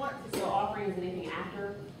 Whatever you want to So do. offering is anything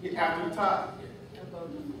after? After the tithe.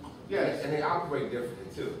 Yes. And they operate differently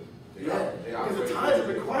too. They Because operate the tithe is a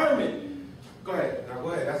requirement. Go ahead. Now go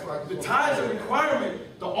ahead, that's why. The tithe is a requirement.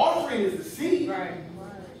 The offering is the seed. Right.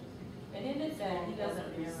 And in it said he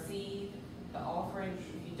doesn't receive the offering if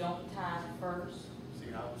you don't tithe first.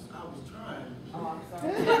 See, I was trying. Oh, I'm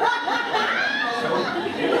sorry.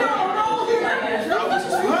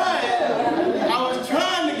 I was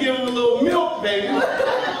trying to give him a little milk, baby.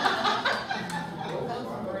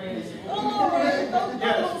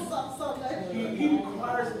 He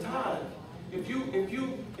requires a tithe. If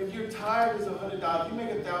your tithe is $100, you make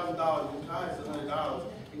 $1,000, your tithe is $100,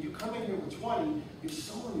 and you come in here with 20, you're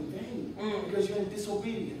sowing in vain because you're in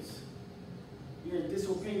disobedience. You're in You might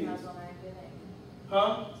disobedience. as well not give it.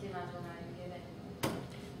 Huh? So you might as well not even give it.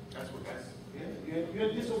 That's what that's. Yeah, you're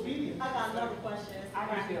in disobedience. I got another question. I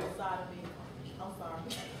got you. Side of me. I'm sorry.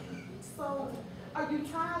 So, are you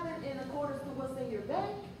tithing in accordance to what's in your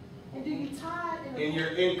bank? And do you tithe In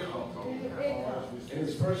your income. in your income? And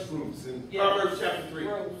it's first fruits and, Proverbs chapter 3.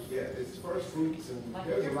 yeah, it's first fruits and Like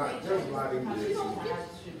there's a your lot paycheck, in how this. you don't get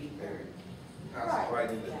should be third. That's right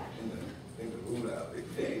in the root of it.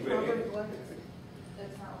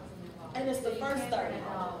 That's not what's in the law. And it's the So you first can't turn $30. it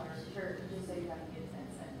down church just so you have to give 10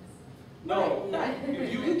 cents. No. Right.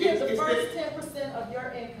 If You get the it's first 10% of your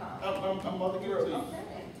income. I'm about to give it to you.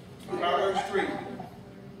 Okay. Proverbs 3.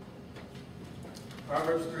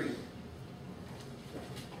 Proverbs 3.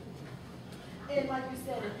 And like you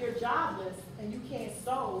said, if you're jobless and you can't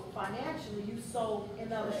sow financially, you sow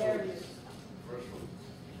in other areas. First fruits.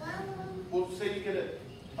 Well, say you get an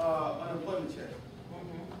unemployment check.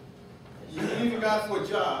 You believe in God for a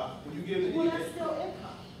job, and you give it. Well, that's still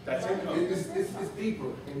income. That's income. It's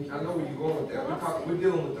deeper, and I know where you're going with that. We're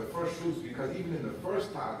dealing with the first fruits because even in the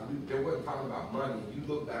first tithe, they wasn't talking about money. You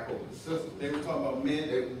look back over the system. They were talking about men.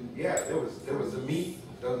 There was the meat,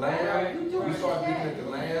 the lamb. We started looking at the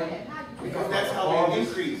lamb. Because that's how they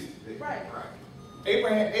increased. Right.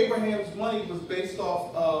 Abraham's money was based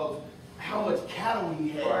off of how much cattle he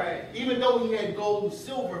had. Right. Even though he had gold and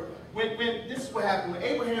silver, when this is what happened, when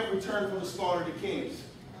Abraham returned from the slaughter of the kings,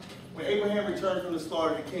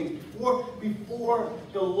 before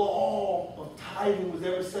the law of tithing was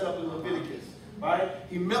ever set up in Leviticus, right?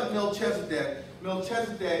 He met Melchizedek.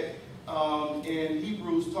 Melchizedek in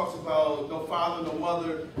Hebrews talks about no father, no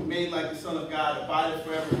mother, made like the Son of God, abideth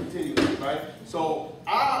forever continually, right? So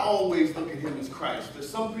I always look at him as Christ. There's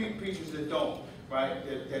some preachers that don't, right,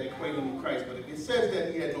 that equate him to Christ. But it says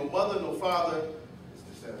that he had no mother, no father.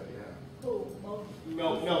 It's the seven, yeah. Who?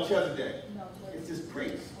 Melchizedek. It's his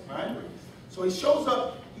priest, right? So he shows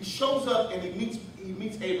up and he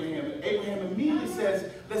meets Abraham. And Abraham immediately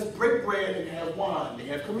says, let's break bread and have wine. They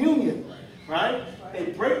have communion, right? They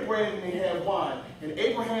break bread and they have wine. And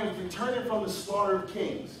Abraham is returning from the slaughter of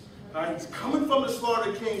kings. Right? He's coming from the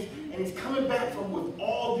slaughter of kings, and he's coming back from with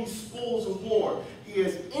all these spoils of war. He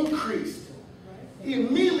has increased. He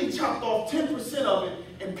immediately chopped off 10% of it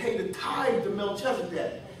and paid the tithe to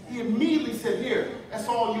Melchizedek. He immediately said, here, that's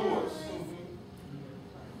all yours.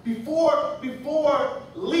 Before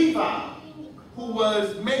Levi, who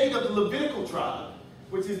was made of the Levitical tribe,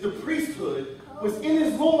 which is the priesthood, was in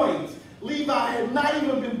his loins, Levi had not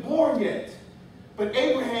even been born yet. But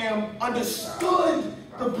Abraham understood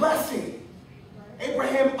the blessing.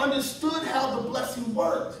 Abraham understood how the blessing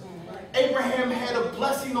worked. Abraham had a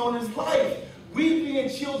blessing on his life. We being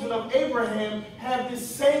children of Abraham have this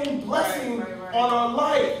same blessing on our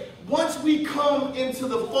life. Once we come into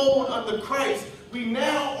the fold under Christ, we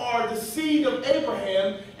now are the seed of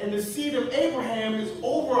Abraham, and the seed of Abraham is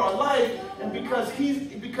over our life, and because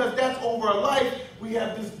that's over our life, we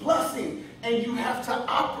have this blessing, and you have to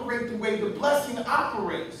operate the way the blessing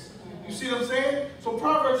operates. You see what I'm saying? So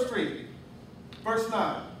Proverbs 3, verse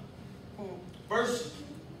 9. Verse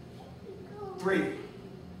 3.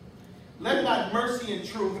 Let not mercy and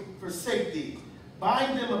truth forsake thee.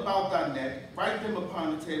 Bind them about thy neck, write them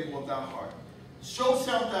upon the table of thy heart. So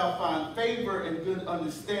shalt thou find favor and good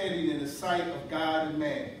understanding in the sight of God and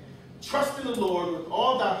man. Trust in the Lord with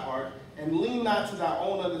all thy heart, and lean not to thy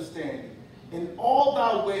own understanding. In all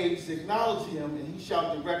thy ways acknowledge him, and he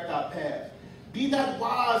shall direct thy path. Be not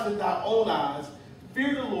wise in thy own eyes.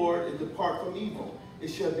 Fear the Lord and depart from evil. It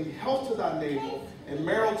shall be health to thy navel and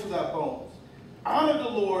marrow to thy bones. Honor the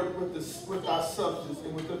Lord with thy substance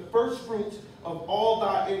and with the first fruits of all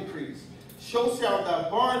thy increase. So shall thy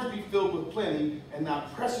barns be filled with plenty, and thy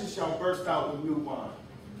presses shall burst out with new wine.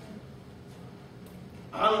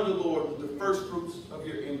 Honor the Lord with the first fruits of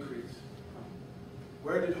your increase.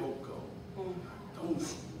 Where did hope go? Don't.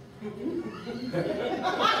 Hope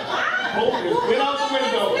has been out the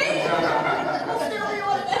window.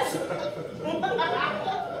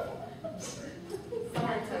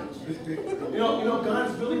 You know, God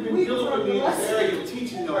has really been dealing with me in this area of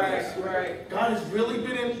teaching those. Right. God has really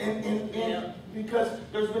been in because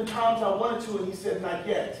there's been times I wanted to and he said, not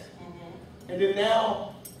yet. And then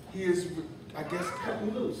now he is, I guess, cut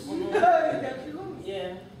me loose.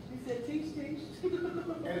 Yeah. He said, teach.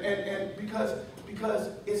 And because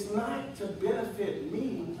it's not to benefit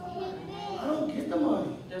me, I don't get the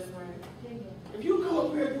money. That's right. If you come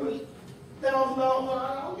up here with $1,000,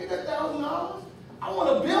 I don't get that $1,000. I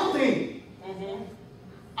want a building.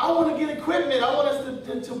 I want to get equipment. I want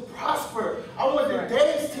us to prosper. I want the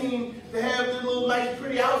dance team to have their little nice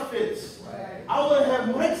pretty outfits. I want to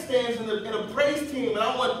have mic stands and a praise team, and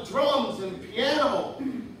I want drums and piano.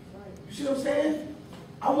 You see what I'm saying?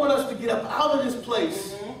 I want us to get up out of this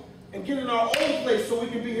place and get in our own place so we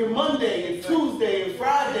can be here Monday and Tuesday and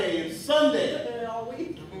Friday and Sunday.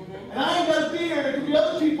 And I ain't got to be here. There can be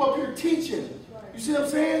other people up here teaching. You see what I'm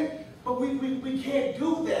saying? But we can't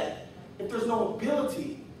do that if there's no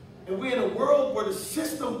ability. And we're in a world where the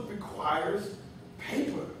system requires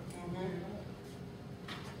paper.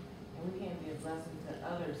 And we can't be a blessing to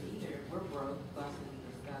others either. We're broke, busted,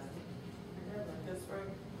 and disgusted. That's right.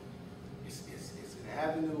 It's an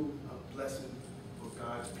avenue of blessing for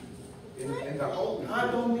God's people. And the hope,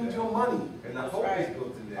 God don't need your money. and the hope is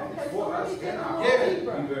built in that. Okay, It's for so us let me and get our a hope. little To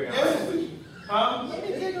deeper. be very Yes. honest with you. Huh? Let me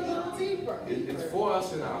dig a little deeper. It's for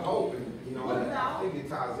us and our hope, and What and I about- think it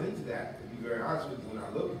ties into that. To be very honest with you, when I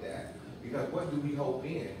look at that, because what do we hope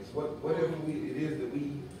in? It's whatever it is that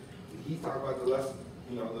he's talking about the lust,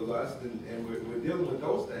 the lust, and we're dealing with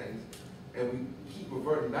those things, and we keep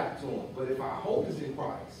reverting back to them. But if our hope is in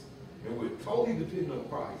Christ, and we're totally dependent on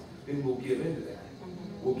Christ, then we'll give into that.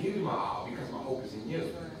 We'll give him our all because my hope is in you.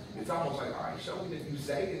 It's almost like, all right, show me that you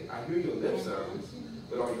say it. I hear your lip service,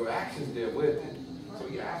 but are your actions there with it? So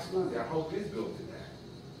yeah, absolutely, our hope is built in that.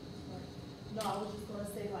 No, I was just gonna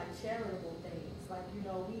say like charitable things, like, I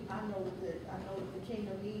know that the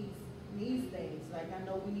kingdom needs things, like I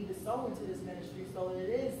know we need to sow into this ministry so that it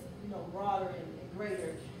is, broader and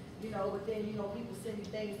greater, but then, people send me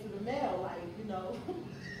things through the mail, like,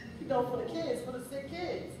 for the kids, for the sick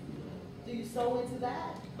kids. Do you sow into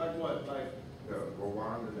that? Like what? Like, The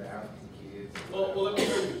Rwanda, the African kids. well, let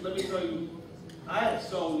me tell you, I have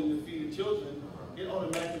sown in the Feed the Children. It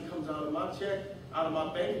automatically comes out of my check, out of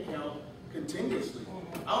my bank account, continuously.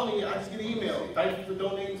 I just get an email. Thank you for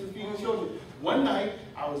donating to Feed the Children. One night,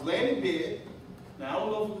 I was laying in bed. Now, I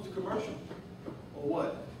don't know if it was a commercial or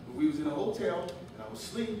what, but we was in a hotel, and I was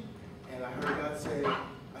asleep, and I heard God say,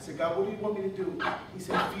 I said, God, what do you want me to do? He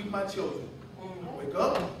said, feed my children. I wake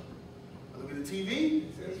up, I look at the TV,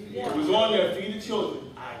 it was on there, Feed the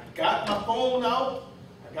Children. I got my phone out,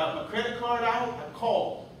 I got my credit card out, I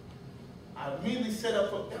called. I immediately set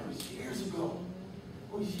up, that was years ago.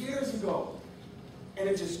 It was years ago. And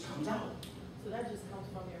it just comes out. So that just comes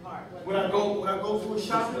from your heart. When I go through a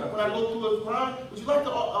shopping, when I go through a line, would you like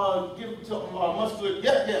to give to Muscular?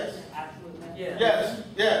 Yes. Absolutely. Yes.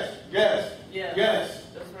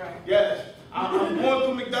 That's right. Yes. I'm going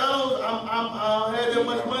through McDonald's. I had that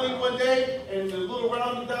much money one day, and the little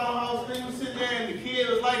round McDonald's house thing was sitting there, and the kid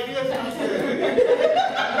was like this. I said,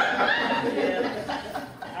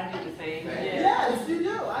 I do the same. Yes, you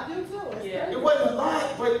do. I do too. It's Yeah. it wasn't a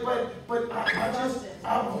lot, but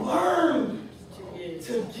I've learned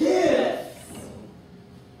to give.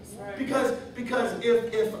 right. Because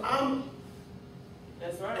if I'm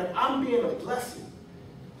That's right. if I'm being a blessing,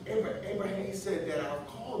 Abraham, he said that I've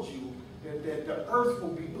called you, that the earth will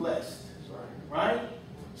be blessed. Right?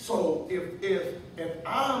 So if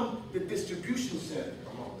I'm the distribution center,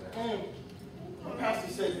 my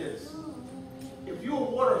pastor said this, if you're a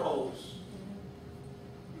water hose,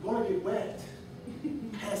 you're gonna get wet,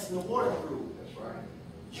 passing the water through. That's right.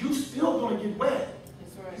 You still gonna get wet.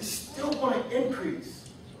 That's right. It's still gonna increase.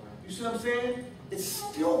 You see what I'm saying? It's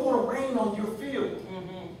still gonna rain on your field.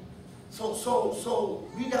 So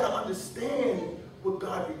we gotta understand what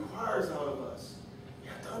God requires out of us. You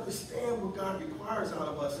have to understand what God requires out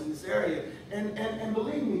of us in this area. And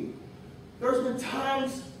believe me, there's been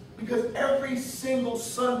times, because every single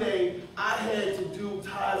Sunday I had to do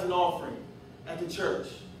tithes and offering at the church.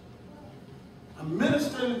 I'm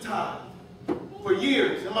ministering the tithe for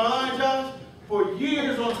years. Am I lying, Josh? For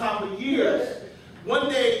years on top of years. One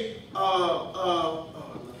day, Carmen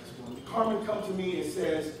comes to me and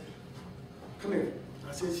says, come here.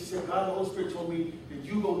 She said, God, the Holy Spirit told me that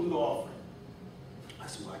you go do the offering. I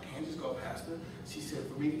said, well, I can't just go, Pastor. She said,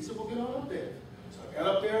 for me, he said, well, get on up there. So I got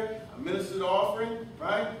up there, I ministered the offering,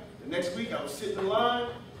 right? The next week, I was sitting in line,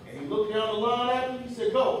 and he looked down the line at me, he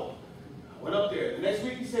said, go. I went up there. The next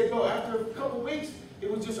week, he said, go. After a couple of weeks,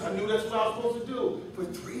 it was just, I knew that's what I was supposed to do. For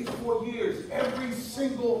 3 to 4 years, every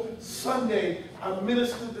single Sunday, I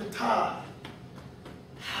ministered the tithe.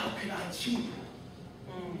 How could I cheat it?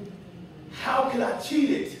 How could I cheat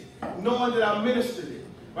it, knowing that I ministered it,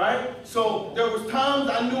 right? So there was times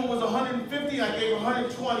I knew it was 150, I gave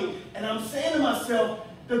 120, and I'm saying to myself,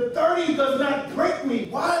 the 30 does not break me.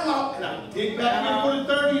 Why am I? And I dig back in for the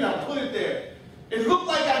 30 and I put it there. It looked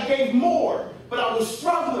like I gave more, but I was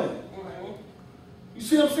struggling. You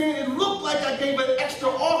see what I'm saying? It looked like I gave an extra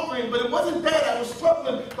offering, but it wasn't that. I was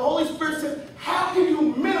struggling. The Holy Spirit said, how can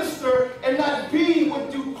you minister and not be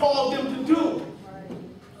what you called them to do?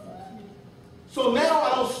 So now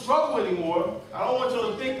I don't struggle anymore. I don't want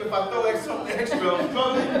y'all to think if I throw something extra, I'm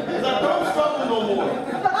struggling. Because I don't struggle no more.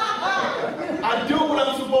 I do what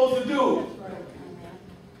I'm supposed to do.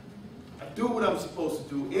 I do what I'm supposed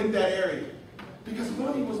to do in that area. Because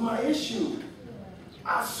money was my issue.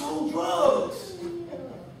 I sold drugs.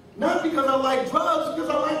 Not because I like drugs, because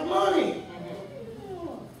I like money.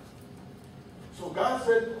 So God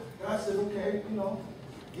said, okay,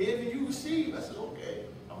 give and you receive. I said, okay,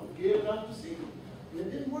 I'm going to give and I'll receive. And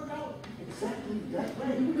it didn't work out exactly that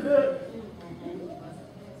way.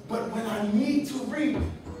 But when I need to reap,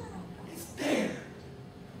 it's there.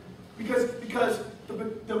 Because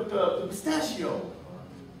the pistachio.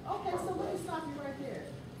 Okay, so let me stop you right there.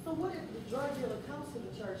 So what if the drug dealer comes to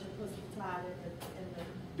the church and puts the tithe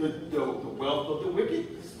in The wealth of the wicked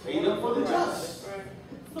is paid up for the just.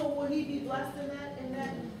 So will he be blessed in that?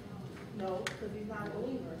 No, because he's not a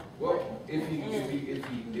believer. Well, if he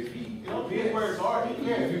where it's hard, he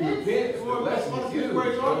can. If he repents, the blessing is huge.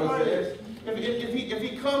 If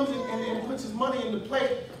he comes and puts his money in the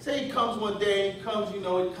plate, say he comes one day, he comes with the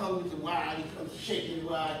wine, he comes shaking the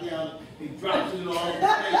wine down, he drops it on the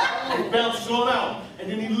plate, he bounces on out, and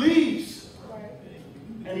then he leaves.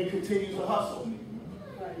 And he continues to hustle.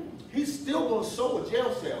 He's still going to sow a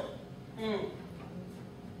jail cell.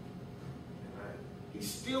 He's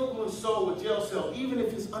still going to sow a jail cell, even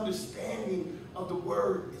if his understanding of the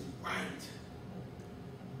word is right.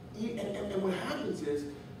 And what happens is,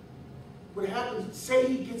 say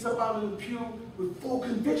he gets up out of the pew with full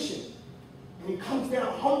conviction, and he comes down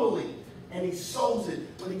humbly, and he sows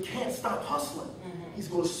it, but he can't stop hustling. He's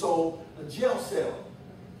going to sow a jail cell.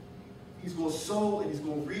 He's going to sow and he's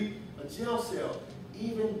going to reap a jail cell,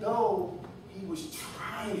 even though he was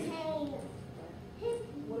trying.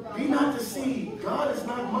 Be not deceived. God is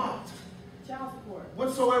not mocked. Child support.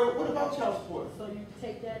 Whatsoever. What about child support? So you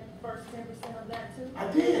take that first 10% of that too? I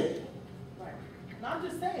did. Right. No, I'm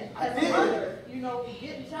just saying. I As did. a mother,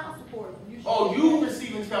 getting child support. You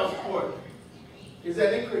receiving child support. Is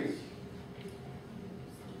that increase?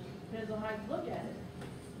 Depends on how you look at it.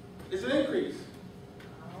 Is it increase?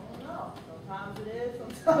 I don't know. Sometimes it is,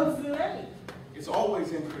 sometimes it ain't. It's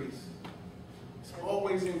always increase. It's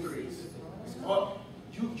always increase.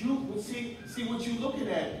 See what you're looking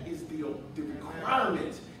at is the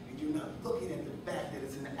requirement, and you're not looking at the fact that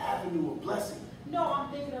it's an avenue of blessing. No, I'm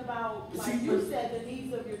thinking about, you said, the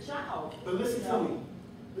needs of your child. But listen to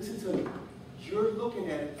me. You're looking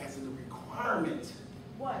at it as a requirement.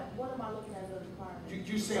 What am I looking at as a requirement?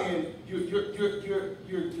 You're saying you're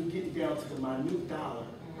getting down to the minute dollar,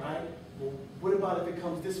 right? Well, what about if it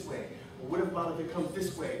comes this way? Or what about if it comes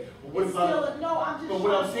this way? Or what about? But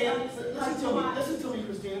what I'm saying, listen to me,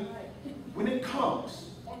 Christina. When it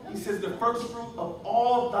comes, he says the first fruit of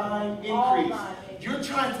all thine increase. You're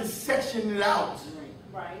trying to section it out.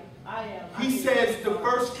 Right, I am. He says the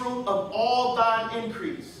first fruit of all thine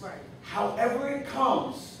increase. Right. However it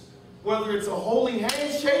comes, whether it's a holy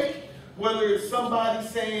handshake, whether it's somebody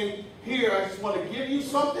saying, here, I just want to give you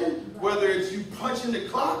something, whether it's you punching the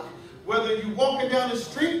clock, whether you walking down the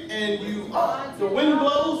street and the wind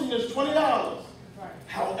blows and there's $20. Right.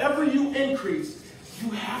 However you increase, you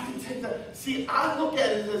have to take see, I look at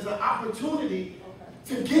it as an opportunity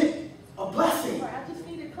to get a blessing. Right. I just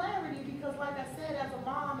needed clarity because like I said, as a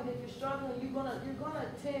mom, and if you're struggling, you're gonna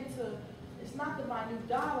tend to, it's not the minute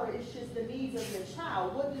dollar, it's just the needs of your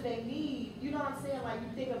child. What do they need? You know what I'm saying? Like you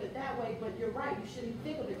think of it that way, but you're right, you shouldn't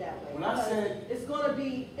think of it that way. When I said it's gonna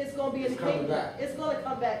be coming back. It's gonna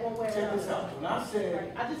come back one way or another. Check this out. When I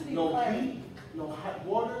said I just need no clarity. heat, no hot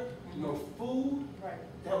water, no food. Right.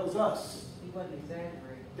 That was us. He wasn't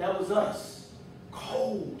exaggerating. That was us.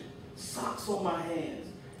 Cold, socks on my hands,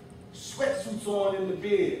 sweatsuits on in the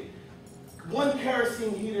bed, one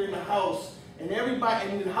kerosene heater in the house, and everybody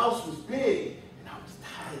in the house was big, and I was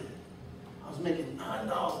tired. I was making $9 an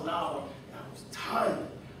hour, and I was tired.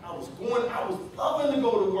 I was loving to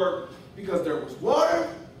go to work because there was water,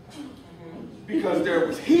 because there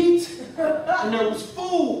was heat, and there was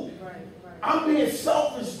food. Right. I'm being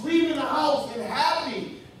selfish, leaving the house and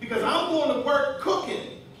happy because I'm going to work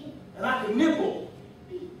cooking and I can nibble.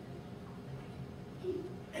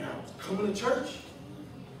 And I was coming to church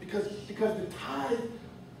because the tithe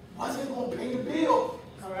wasn't going to pay the bill.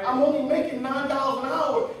 Right. I'm only making $9 an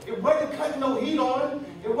hour. It wasn't cutting no heat on.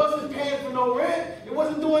 It wasn't paying for no rent. It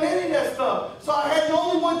wasn't doing any of that stuff. So I had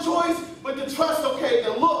only one choice but to trust, okay,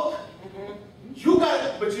 now look, you got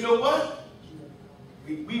it. But you know what?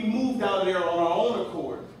 We moved out of there on our own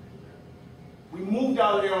accord. We moved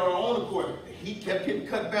out of there on our own accord. The heat kept getting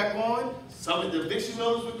cut back on. Some of the eviction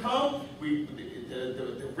notice would come.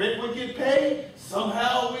 The rent would get paid.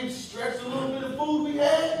 Somehow we'd stretch a little bit of food we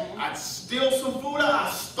had. I'd steal some food out.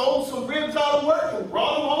 I stole some ribs out of work and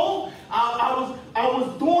brought them home. I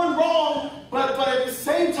was doing wrong, but at the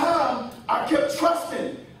same time, I kept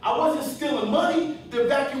trusting. I wasn't stealing money.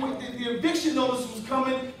 The eviction notice was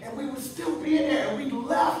coming, and we would still be in there. And we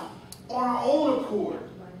left on our own accord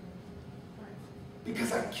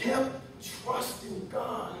because I kept trusting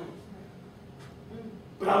God.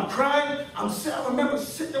 But I'm crying. I remember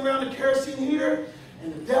sitting around the kerosene heater,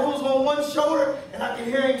 and the devil's on one shoulder, and I can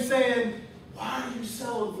hear him saying, "Why are you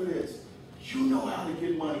selling for this? You know how to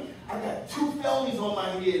get money. I got 2 felonies on my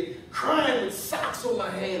head, crying with socks on my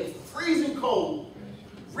hands, freezing cold,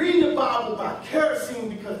 reading the Bible by kerosene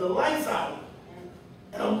because the light's out."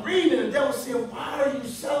 And I'm reading, and the devil's saying, "Why are you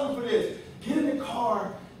selling for this? Get in the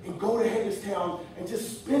car and go to Hagerstown and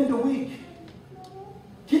just spend the week.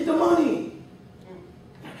 Get the money."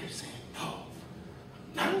 And I kept saying, "No,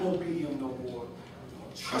 I'm not going to be him no more. I'm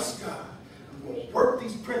going to trust God. I'm going to work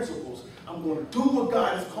these principles. I'm going to do what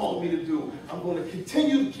God has called me to do. I'm going to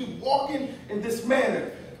continue to keep walking in this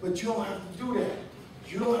manner." But you don't have to do that.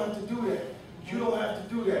 You don't have to do that. You don't have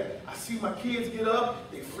to do that. I see my kids get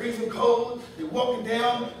up, they're freezing cold, they're walking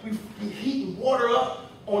down, we heating water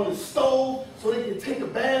up on the stove so they can take a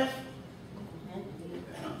bath. And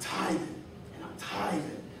I'm tithing, and I'm tithing,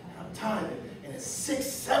 and I'm tithing. And there's 6,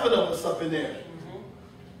 7 of us up in there.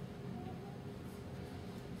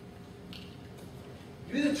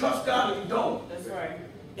 You either trust God or you don't. That's right.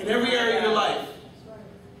 In every area of your life.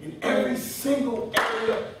 In every single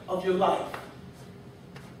area of your life.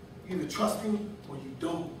 You either trust him or you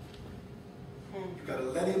don't. You got to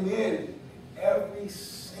let him in every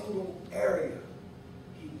single area.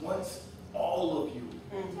 He wants all of you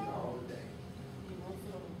all the day.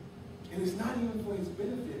 And it's not even for his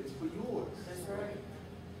benefit, it's for yours. That's right.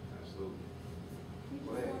 Absolutely.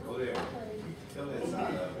 Go ahead, go there. Tell that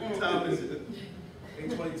side of it. What time is it?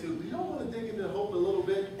 8:22. Do y'all want to dig into hope a little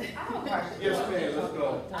bit? I have a question. Yes, ma'am. Let's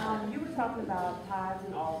go. You were talking about tithes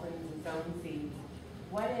and offerings and sowing seeds.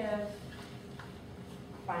 What if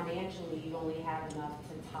financially you only have enough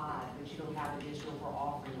to tithe, but you don't have additional for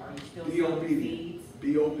offering? Are you still Be sowing obedient. seeds?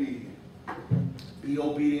 Be obedient. Be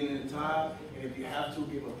obedient in the tithe, and if you have to,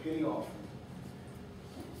 give a penny offering.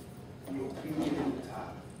 Be obedient in the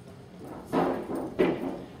tithe.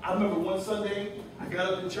 I remember one Sunday, I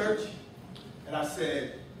got up in church, and I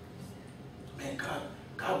said, man,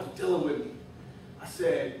 God was dealing with me. I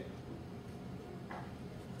said,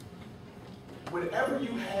 whatever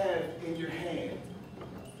you have in your hand,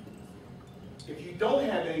 if you don't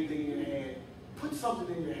have anything in your hand, put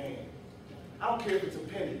something in your hand. I don't care if it's a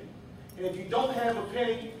penny. And if you don't have a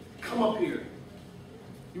penny, come up here.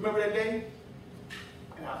 You remember that day?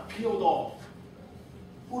 And I peeled off.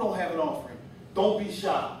 Who don't have an offering? Don't be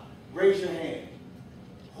shy. Raise your hand.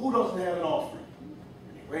 Who doesn't have an offering?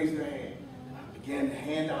 And they raised their hand. And I began to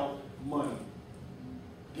hand out money.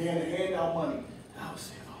 And I was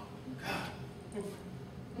saying, oh, God.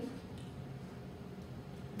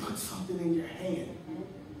 Put something in your hand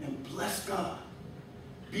and bless God.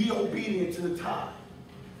 Be obedient to the tithe.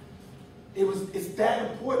 It's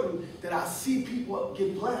that important that I see people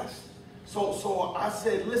get blessed. So I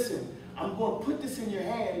said, listen, I'm going to put this in your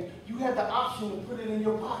hand. You have the option to put it in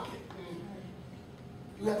your pocket.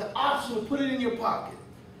 You have the option to put it in your pocket.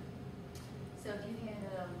 So if you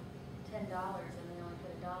handed them $10 and they only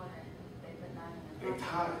put $1 in, they put 9 in their They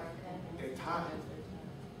pocket. tithe. They tithe.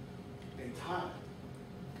 They tithe.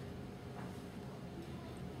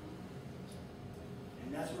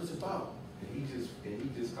 And that's what it's about. And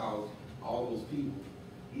he just caused all those people.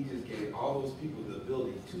 He just gave all those people the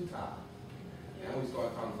ability to tithe. And we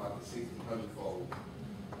start talking about the 60, 100-fold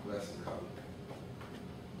blessing coming.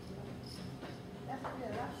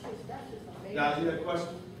 That's just amazing. Now, you had a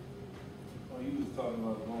question? Oh, you was talking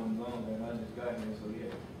about going long, and I just got here, so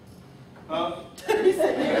yeah. Huh?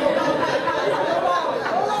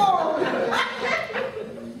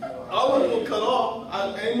 I wasn't gonna cut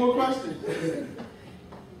off. Any more questions?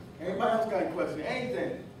 Anybody else got a question?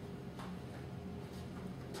 Anything?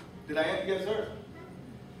 Did I answer? Yes, sir.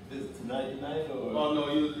 Is tonight your night, or? Oh no,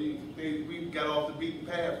 we got off the beaten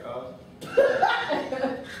path, cuz.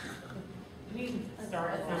 We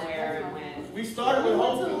started somewhere when. We started with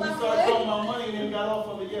hope, and we started talking about money, and then got off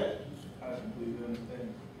of it yet. I completely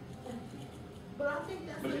understand. But I think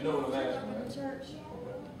that's. But you know what I'm asking, in the right? church.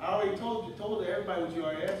 I already told everybody what you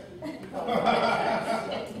already asked.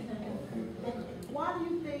 Why do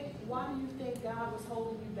you think God was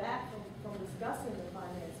holding you back from discussing the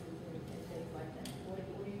finances and things like that? What do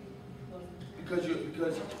you?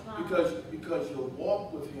 Because your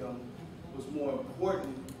walk with Him was more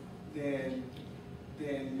important than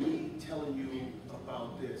me telling you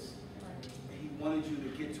about this. He wanted you to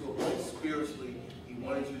get to a place spiritually. He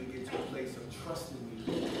wanted you to get to a place of trusting me.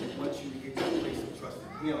 He wants you to get to a place of trusting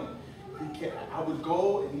Him. I would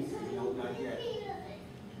go and He said, no, not yet.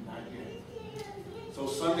 Not yet. So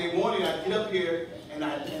Sunday morning I get up here and I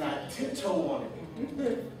tiptoe on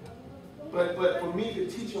it. But for me to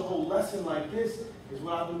teach a whole lesson like this is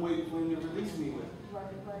what I've been waiting for Him to release me with.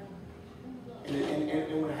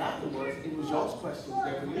 And what happened was, it was y'all's questions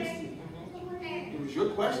that released me. It was your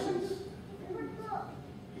questions.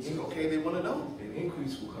 He said, okay, they want to know. An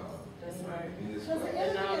increase will come. That's right. In this Because the way.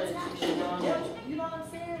 enemy attacks you. You know what I'm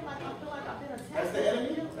saying? Like, I feel like I've been attacked. That's the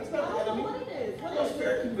enemy? That's not the I don't enemy. know what it is. What Holy is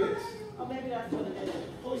Spirit it? convicts. Oh, maybe that's what it is.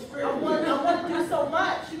 Holy Spirit I want convicts. to do so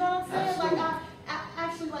much. You know what I'm saying? Absolutely. Like, I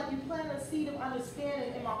actually, like, you plant a seed of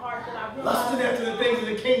understanding in my heart that I realize. Lusting after the things of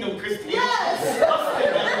the kingdom, Christine. Yes!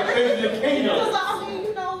 Lusting after the things of the kingdom. Because, I mean,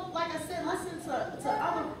 you know, like I said, listen to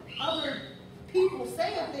other people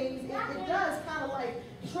saying things, it does kind of like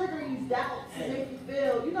trigger these doubts and make you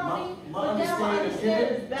feel, you know what I mean? My But now I understanding is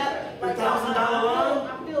understand it's better. the Like, $1,000 line? I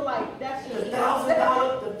feel like that's The just.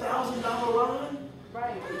 $1,000 line?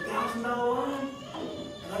 Right. The $1,000 line?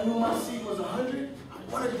 And I knew my seed was 100. I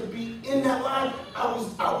wanted to be in that line. I was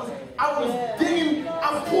digging, I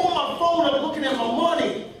was pulling my phone up looking at my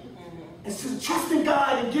money. And just trusting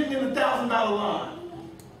God and getting in the $1,000 line.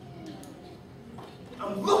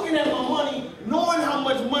 I'm looking at my money, knowing how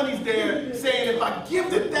much money's there, saying if I give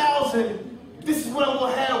the 1,000, this is what I'm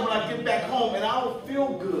gonna have when I get back home, and I will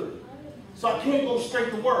feel good. So I can't go straight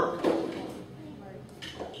to work. The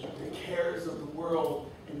cares of the world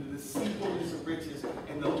and the deceitfulness of riches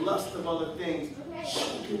and the lust of other things,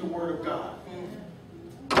 choking the word of God.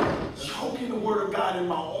 Choking the word of God in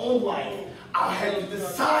my own life. I had a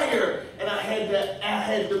desire, and I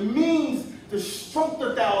had the means to stroke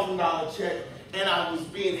the $1,000 check, and I was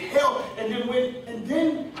being held. And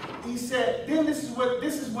then he said, then this is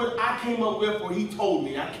what I came up with, or he told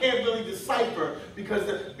me. I can't really decipher because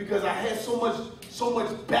I had so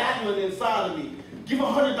much battling inside of me. Give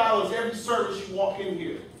 $100 every service you walk in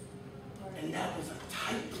here, and that was a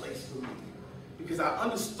tight place for me because I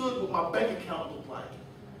understood what my bank account looked like.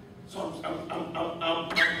 So I'm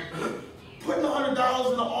putting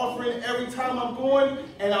 $100 in the offering every time I'm going,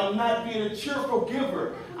 and I'm not being a cheerful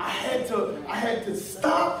giver. I had to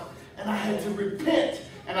stop, and I had to repent.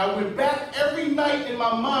 And I went back every night in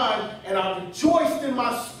my mind, and I rejoiced in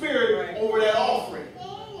my spirit over that offering.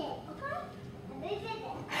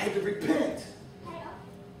 I had to repent.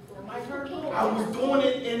 I was doing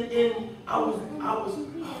it oh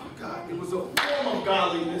God, it was a form of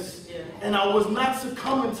godliness, and I was not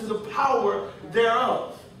succumbing to the power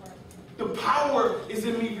thereof. The power is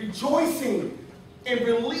in me rejoicing and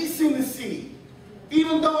releasing the seed.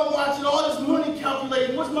 Even though I'm watching all this money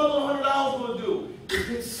calculating, what's my little $100 going to do? It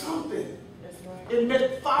did something. It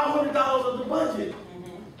met $500 of the budget.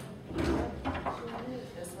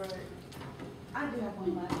 That's right. I do have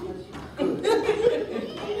one last question.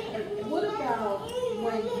 What about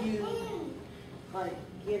when you like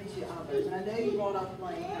give to others? And I know you brought up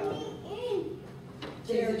like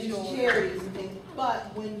charities and things,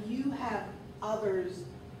 but when you have others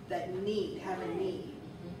that have a need,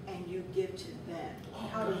 and you give to them,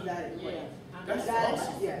 how does that equate? That's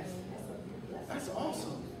awesome. Yes. That's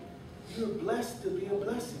awesome. You're blessed to be a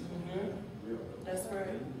blessing. That's right.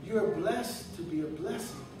 You're blessed to be a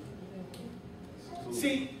blessing.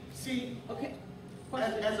 See, Okay.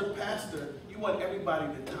 as a pastor, you want everybody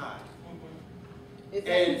to tithe. Is that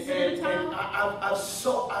And considered time? I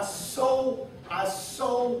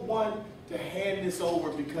so want to hand this over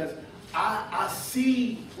because I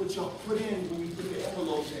see what y'all put in when you put the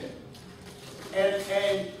envelopes in.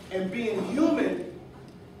 And being human,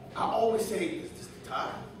 I always say, is this the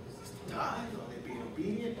tithe? Is this the tithe? Are they being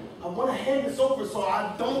obedient? I want to hand this over so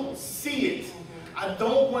I don't see it. I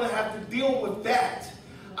don't want to have to deal with that.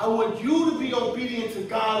 I want you to be obedient to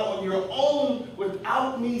God on your own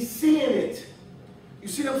without me seeing it. You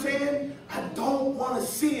see what I'm saying? I don't want to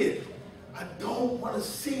see it. I don't want to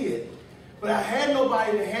see it. But I had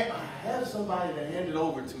nobody to hand. I have somebody to hand it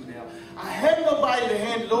over to now. I had nobody to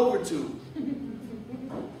hand it over to.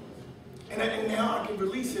 And now I can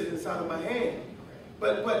release it inside of my hand.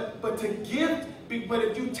 But to give, but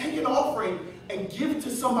if you take an offering and give it to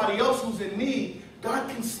somebody else who's in need, God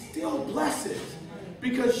can still bless it.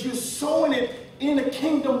 Because you're sowing it in a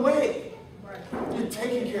kingdom way. You're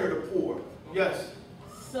taking care of the poor. Yes.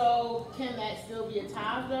 So can that still be a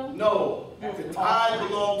tithe though? No. The tithe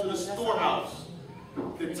belongs to the storehouse.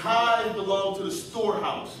 The tithe belongs to the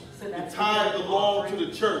storehouse. The tithe belongs to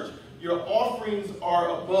the church. Your offerings are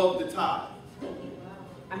above the tithe.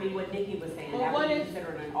 I mean, what Nikki was saying, Well, that what would be if-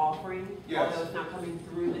 considered an offering, Yes. although it's not coming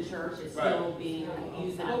through the church, it's Right. still being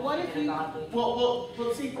used in But what if a you- godly. Well,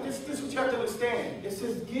 see, this is what you have to understand. It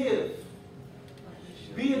says give.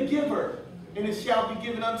 Be a giver, and it shall be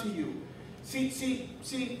given unto you. See,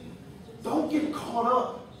 don't get caught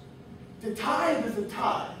up. The tithe is a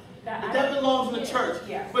tithe. That belongs in the church.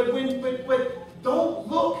 Yes. But don't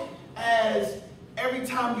look as every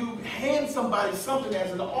time you hand somebody something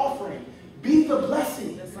as an offering. Be the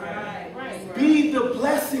blessing. Right. Be the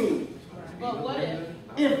blessing. But what if?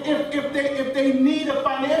 If they need a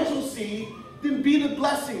financial seed, then be the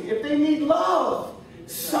blessing. If they need love,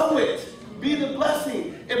 sow it. Be the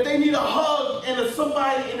blessing. If they need a hug and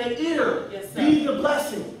somebody in an ear, be the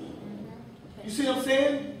blessing. You see what I'm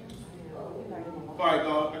saying? All right,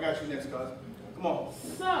 God, I got you next, guys. Come on.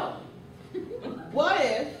 So, what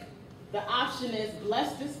if the option is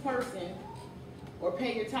bless this person or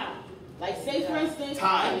pay your tithe? Like say for instance,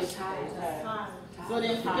 Tithes. so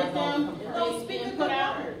then forget them if they being put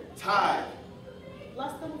out. Tithe.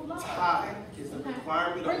 Bless them with love. Tithe is a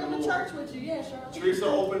requirement Bring of them the to Lord. church with you, yeah, sure. Teresa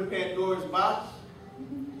opened Pandora's box.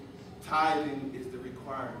 Tithing is the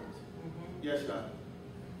requirement. Yes, God.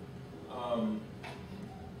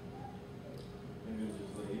 Maybe it's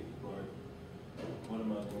just late, but what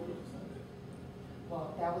am I doing on Sunday?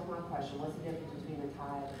 Well, that was my question. What's the difference between a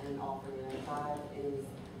tithe and an offering? And a tithe is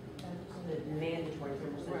the mandatory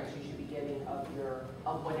 10% that you should be giving of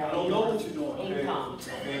whatever. I don't know what you're doing. Income. I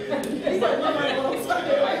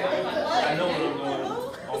know what I'm doing.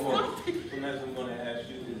 Almost. The next I'm going to ask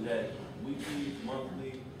you is that weekly,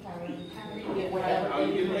 monthly. Whatever How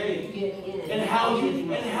you get paid. you get in. And how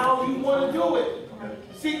you want to do it.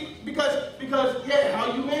 See, because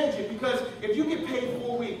how you manage it. Because if you get paid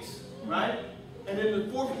 4 weeks, right? And then the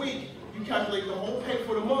 4th week, you calculate the whole pay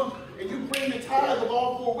for the month, and you bring the tithe of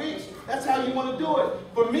all 4 weeks. That's how you want to do it.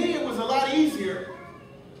 For me, it was a lot easier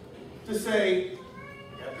to say,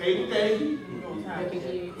 I got paid today.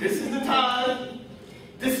 This is the tithe.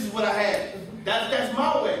 This is what I had. That's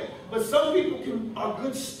my way. But some people are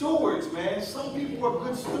good stewards, man. Some people are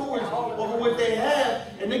good stewards over what they have,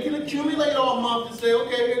 and they can accumulate all month and say,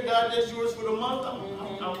 okay, here, God, that's yours for the month. I'm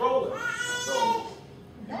rolling. So,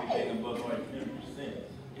 you take a buck like 10%.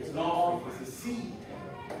 It's an offering. It's a seed.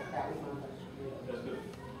 That was my question. That's good.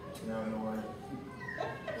 Now I know where I am.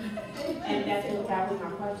 And that was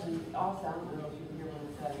my question also. I don't know if you can hear what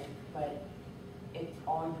I'm saying, but if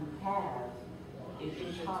all you have is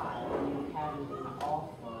your tithe and you haven't been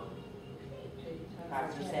offered,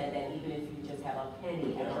 Pastor said that even if you just have a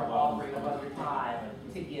penny as your offering above your tithe,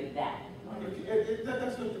 to give that.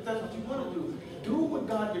 That's what you want to do. Do what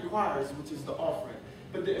God requires, which is the offering.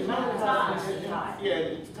 But the Tithe. Yeah,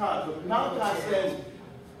 it's tithe. But Malachi says,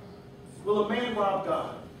 will a man rob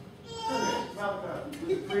God? Malachi, will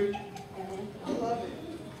you agree? I love it.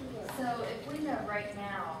 So if we know right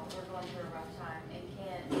now we're going through a rough time and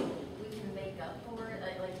we can make up for it,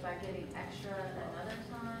 like by giving extra another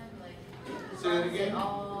time, like as Say long it as again. it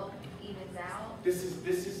all evens out. This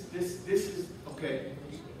is okay.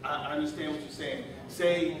 I understand what you're saying.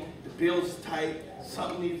 Say the bill's tight,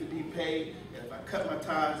 something needs to be paid, and if I cut my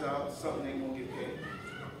tithes out, something ain't gonna get paid.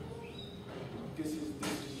 This is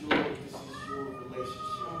your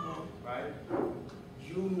relationship, right?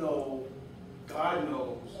 You know, God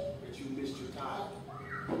knows that you missed your tithe.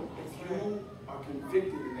 If you are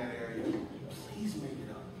convicted in that area, please make it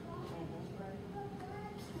up.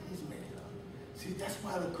 Please make it up. See, that's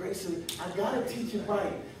why the grace of, I gotta teach it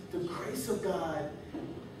right. the grace of God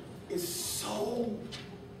is so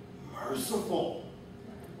merciful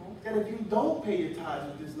that if you don't pay your tithes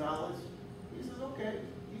with this knowledge, he says, okay,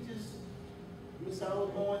 you just miss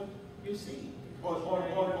out on your seed,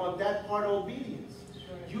 on that part of obedience.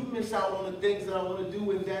 You miss out on the things that I want to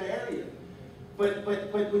do in that area. But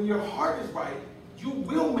when your heart is right, you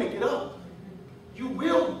will make it up. You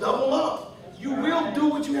will double up. You will do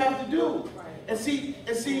what you have to do. And see,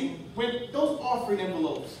 when those offering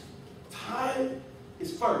envelopes, tithe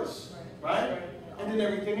is first, right? And then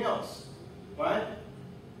everything else, right?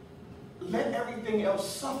 Let everything else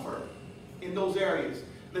suffer in those areas.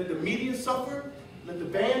 Let the media suffer. Let the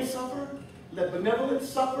band suffer. Let benevolence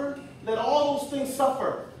suffer. Let all those things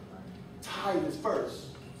suffer. Tithe is first.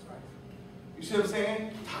 You see what I'm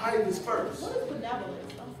saying? Tithe is first. What is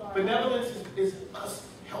benevolence? I'm sorry. Benevolence is us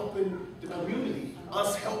helping the community.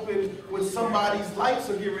 Us helping when somebody's lights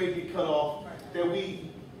are getting ready to get cut off. That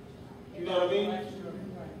we, you know what I mean?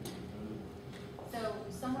 So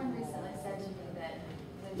someone recently said to me that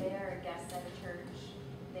when they are a guest at a church,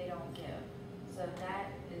 they don't give. So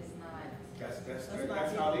that is not.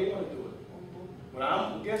 That's how they want to do it. When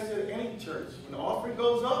I'm a guest at any church, when the offering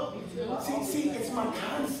goes up, see, it's my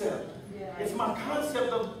concept. It's my concept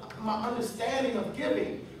of my understanding of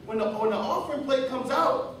giving. When the offering plate comes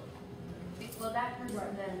out. Well, that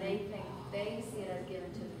person then they see it as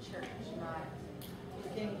given to the church, not The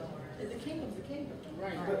kingdom. The kingdom's the kingdom.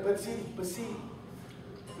 Right. But see,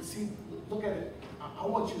 look at it. I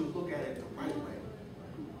want you to look at it the right way.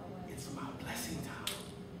 It's my blessing time.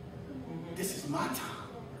 This is my time.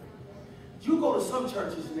 You go to some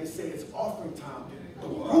churches and they say it's offering time. The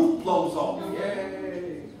roof blows off.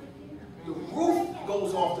 Yay. The roof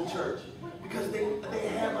goes off the church because they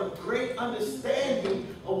have a great understanding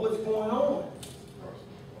of what's going on.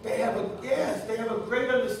 They have a great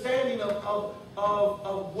understanding of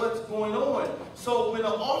what's going on. So when an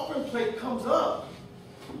offering plate comes up,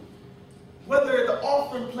 whether the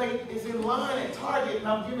offering plate is in line at Target and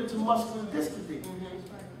I'm giving to muscular dystrophy,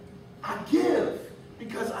 I give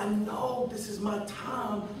because I know this is my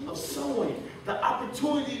time of sowing. The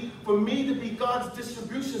opportunity for me to be God's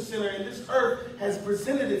distribution center in this earth has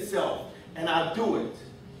presented itself, and I do it.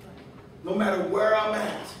 No matter where I'm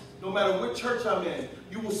at, no matter what church I'm in,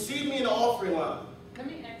 you will see me in the offering line. Let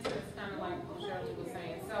me answer this kind of like what Shirley was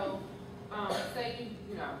saying. So, say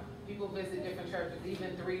people visit different churches,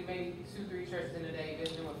 even 3, maybe 2, 3 churches in a day,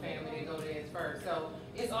 visiting with family, they go there first. So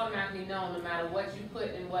it's automatically known no matter what you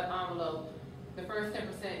put in what envelope, the first 10%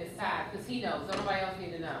 is tithe, because he knows, so nobody else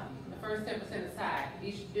need to know. The first 10% is tithe.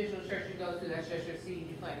 Each additional church you go to, that's just your seed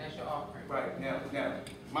you plant, that's your offering. Right, now,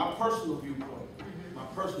 my personal viewpoint,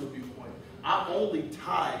 I only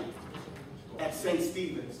tithe at St.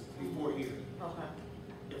 Stephen's before here. Okay.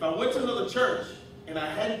 If I went to another church and I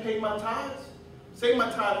hadn't paid my tithes, say my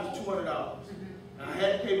tithe was $200, and I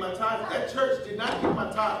hadn't paid my tithes, that church did not get my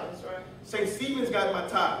tithes. Right. St. Stephen's got my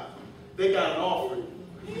tithe. They got an offering.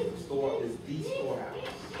 The store is the storehouse.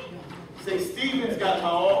 St. Stephen's got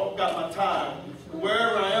my tithe.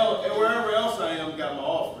 Wherever else I am, got my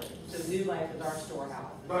offering. So New Life is our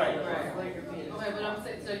storehouse. Right. Okay, but I'm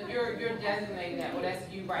saying, so you're designating that, well, that's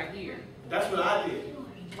you right here. That's what I did.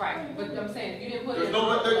 Right, but I'm saying, if you didn't put it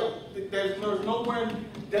in. There's nowhere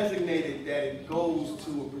designated that it goes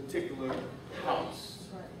to a particular house.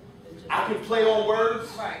 I can play on words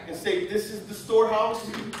and say this is the storehouse.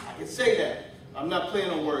 I can say that. I'm not playing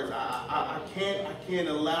on words. I can't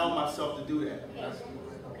allow myself to do that.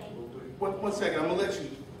 One second, I'm gonna let you.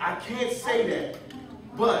 I can't say that,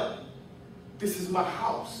 but this is my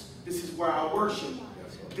house. This is where I worship.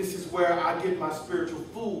 This is where I get my spiritual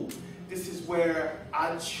food. This is where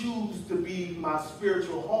I choose to be my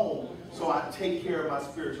spiritual home. So I take care of my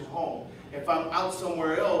spiritual home. If I'm out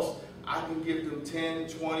somewhere else, I can give them 10,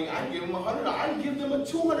 20, I can give them $100. I can give them a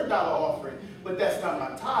 $200 offering. But that's not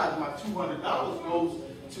my tithe. My $200 goes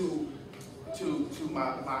to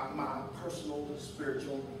my personal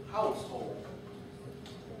spiritual household.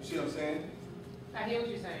 You see what I'm saying? I hear what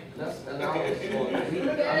you're saying. That's knowledge.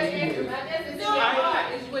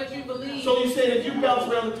 It's what you believe. So you said if you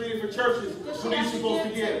bounce around the 3 different churches, what are you supposed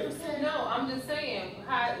to give? No, I'm just saying,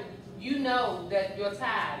 how you know that your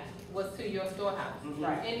tithe was to your storehouse.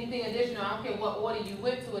 Right. Anything additional, I don't care what order you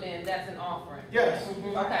went to it in, that's an offering. Yes.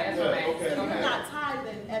 Okay, that's what I'm asking. Okay. So you're not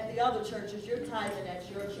tithing at the other churches, you're tithing at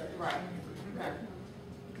your church. Right. Okay.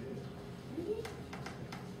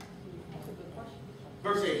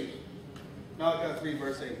 Verse 8. Malachi 3,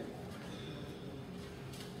 verse 8.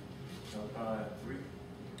 Malachi 3.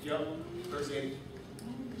 Yep. Verse 8.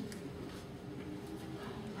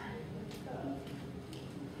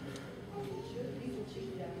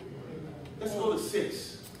 Let's go to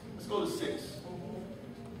 6. Let's go to 6.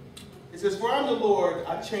 It says, for I am the Lord,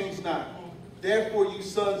 I change not. Therefore you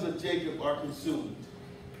sons of Jacob are consumed.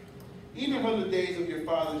 Even from the days of your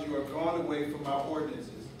fathers you are gone away from my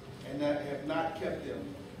ordinances, and that have not kept them.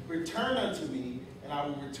 Return unto me, and I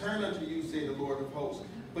will return unto you, say the Lord of hosts.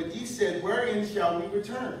 But ye said, wherein shall we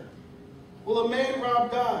return? Will a man rob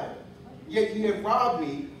God? Yet ye have robbed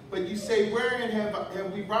me. But you say, wherein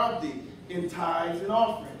have we robbed thee? In tithes and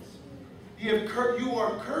offerings. You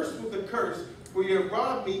are cursed with a curse, for you have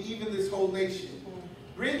robbed me, even this whole nation.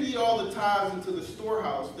 Bring ye all the tithes into the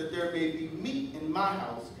storehouse, that there may be meat in my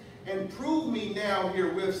house. And prove me now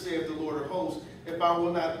herewith, saith the Lord of hosts, if I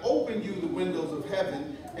will not open you the windows of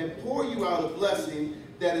heaven, and pour you out a blessing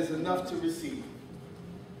that is enough to receive.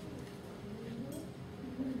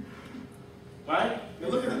 Right? Now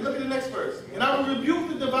look at the next verse. And I will rebuke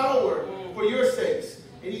the devourer for your sakes.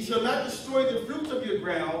 And ye shall not destroy the fruits of your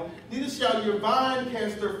ground, neither shall your vine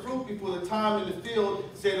cast her fruit before the time in the field,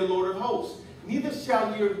 say the Lord of hosts. Neither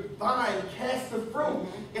shall your vine cast the fruit.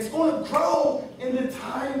 It's going to grow in the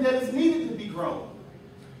time that is needed to be grown.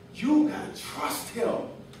 You got to trust him.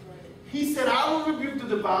 He said, I will rebuke the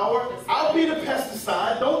devourer. I'll be the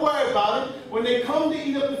pesticide. Don't worry about it. When they come to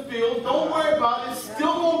eat up the field, don't worry about it. It's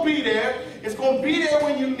still going to be there. It's going to be there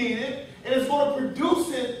when you need it. And it's going to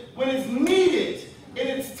produce it when it's needed. In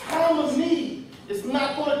its time of need. It's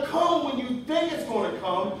not going to come when you think it's going to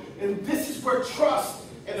come. And this is where trust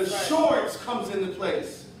and assurance comes into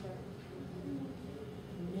place.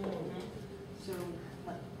 So,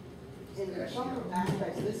 in some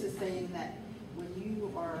aspects, this is saying that when you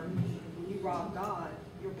rob God,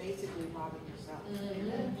 you're basically robbing yourself.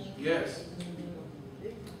 Yes.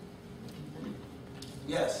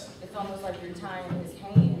 Yes. It's almost like you're tying his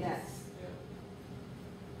hands. Yes.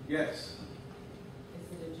 Yes.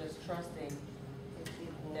 Instead of just trusting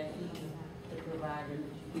that he's the provider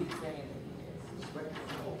that you keep saying that he is.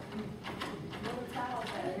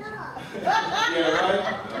 Yeah,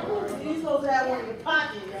 right? You're supposed to have one in your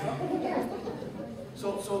pocket, yo.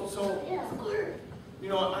 So, you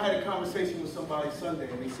know, I had a conversation with somebody Sunday,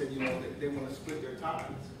 and they said, you know, they want to split their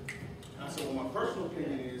tithes. And I said, well, my personal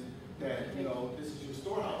opinion is that, you know, this is your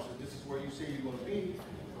storehouse, and this is where you say you're going to be.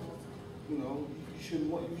 You know, you shouldn't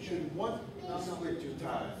want to split your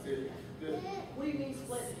tithes. What do you mean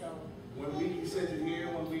split though? 1 week he sends it here,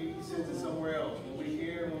 1 week he sends it somewhere else. 1 week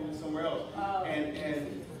here, 1 week somewhere else.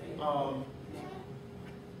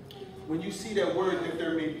 When you see that word that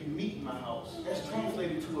there may be meat in my house, that's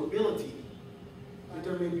translated to ability. That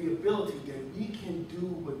there may be ability, that we can do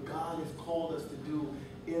what God has called us to do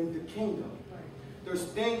in the kingdom. There's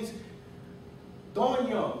things. Dawn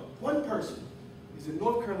Young, one person, is in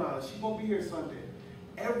North Carolina. She won't be here Sunday.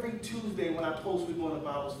 Every Tuesday when I post we're going to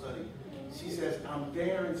Bible study, she says, I'm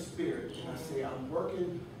there in spirit. And I say, I'm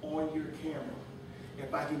working on your camera.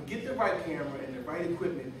 If I can get the right camera and the right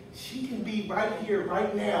equipment, she can be right here,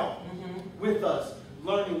 right now, with us,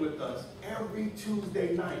 learning with us, every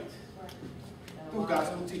Tuesday night. Through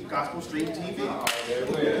Gospel Stream TV.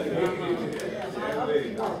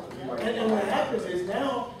 And what happens is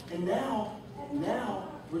now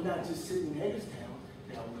we're not just sitting in Hagerstown.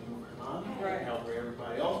 Now we're in North Carolina. Now we're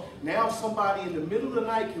everybody else. Now somebody in the middle of the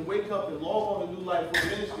night can wake up and log on to New Life World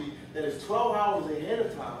Ministry that is 12 hours ahead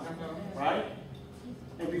of time, right?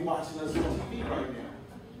 And be watching us on TV right now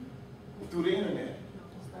through the internet.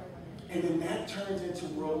 And then that turns into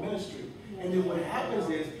world ministry. And then what happens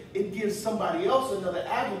is it gives somebody else another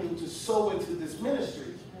avenue to sow into this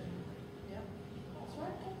ministry.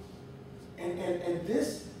 And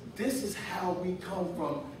this is how we come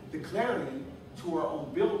from declaring to our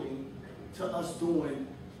own building to us doing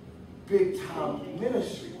big time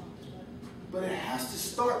ministry. But it has to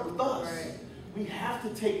start with us. Right. We have to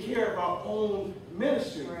take care of our own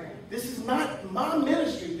ministry. Right. This is not my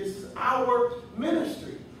ministry. This is our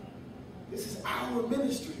ministry. This is our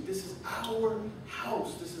ministry. This is our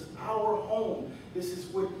house. This is our home. This is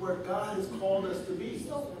where God has called us to be.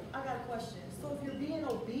 So I got a question. So if you're being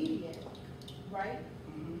obedient, right?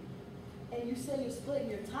 And you say you're splitting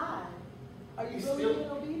your tithe, are you really being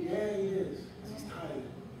obedient? Yeah, he is. He's tithing.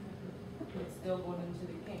 It's still going into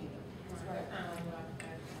the kingdom. Right.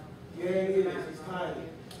 Yeah, he is. He's tithing.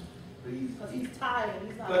 Because he's tithing.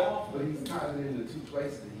 He's not But offering. he's tithing in the two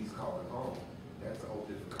places that he's calling home. That's a whole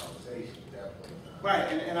different conversation at that point. Right,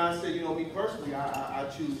 and I said, you know, me personally, I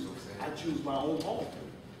choose my own home.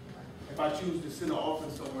 If I choose to send an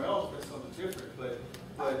offering somewhere else, that's something different.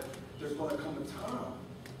 But there's going to come a time.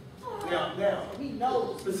 Now. He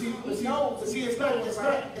knows. But see,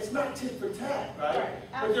 it's not tit for tat, right?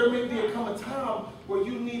 But there may come a time where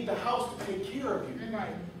you need the house to take care of you.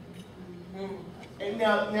 Right. And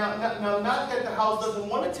now, not that the house doesn't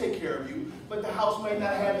want to take care of you, but the house may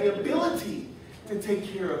not have the ability to take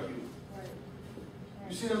care of you.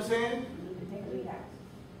 You see what I'm saying?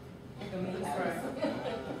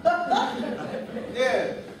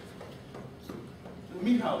 Yeah. The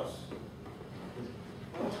meat house.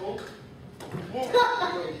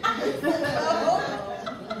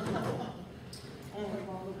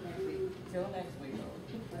 Till next week.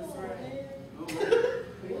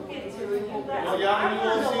 Well,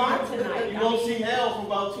 y'all, you won't see hell for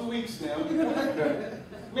about 2 weeks now.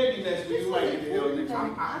 Maybe next week, you might get the hell next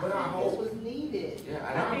week. But I hope. This was needed. Yeah,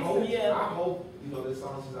 and I hope, you know, this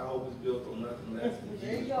song says, I hope it's built on nothing less than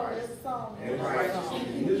There you Jesus go, Christ. this song. And righteousness,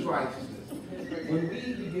 and his righteousness. When we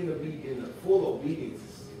begin to be in the full obedience,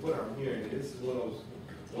 what I'm hearing, and this is one of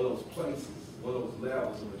those places, one of those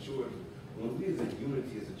levels of maturity. When we as a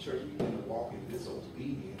unity, as a church, begin to walk in this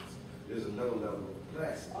obedience, there's another level of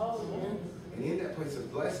blessing. Oh, yes. And in that place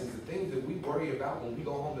of blessings, the things that we worry about when we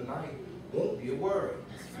go home tonight won't be a worry.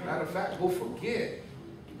 Matter of fact, we'll forget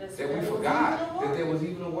that we forgot that there was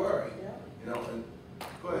even a worry. You know, and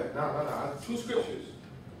Go ahead. no. 2 scriptures.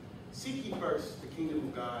 Seek ye first the kingdom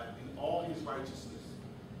of God and all his righteousness,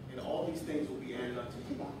 and all these things will be added unto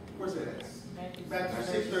you. Where's that at?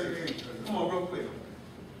 Matthew 6:33. Come on, real quick.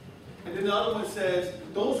 And then the other one says,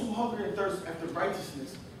 those who hunger and thirst after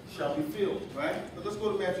righteousness shall be filled. Right? But let's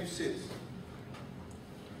go to Matthew 6.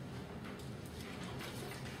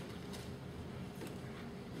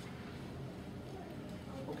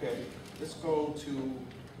 Okay, let's go to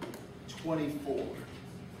 24.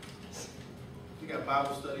 We got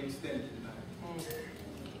Bible study extended tonight.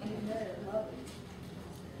 Amen. Love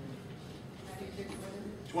it.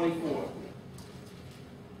 24.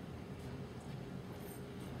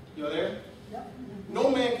 You there? Yep. No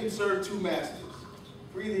man can serve 2 masters.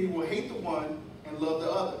 For either he will hate the one and love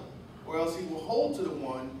the other, or else he will hold to the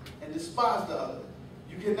one and despise the other.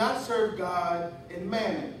 You cannot serve God and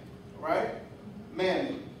mammon, right?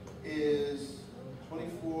 Mammon is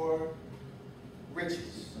 24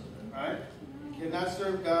 riches, right? You cannot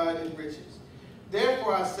serve God and riches.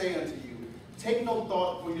 Therefore I say unto you, take no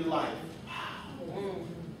thought for your life.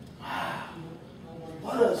 Wow.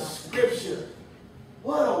 What a scripture.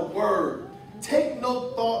 What a word. Take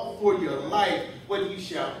no thought for your life, what you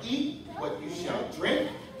shall eat, what you shall drink,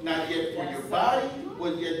 not yet for your body,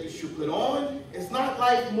 what yet you should put on. Is not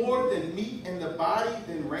life more than meat, and the body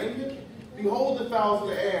than raiment? Behold the fowls of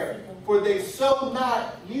the air, for they sow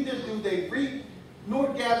not, neither do they reap,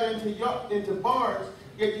 nor gather into barns,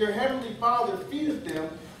 yet your heavenly Father feedeth them.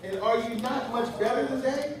 And are you not much better than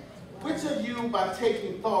they? Which of you, by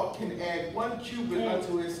taking thought, can add 1 cubit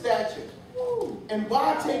unto his stature? And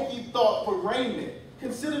why take ye thought for raiment?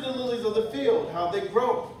 Consider the lilies of the field, how they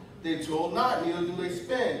grow. They toil not, neither do they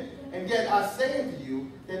spin. And yet I say unto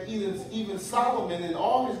you, that even Solomon in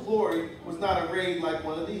all his glory was not arrayed like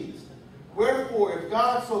one of these. Wherefore, if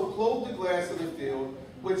God so clothed the grass of the field,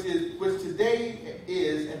 which today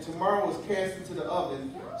is, and tomorrow is cast into the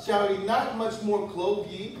oven, shall he not much more clothe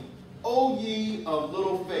ye, O ye of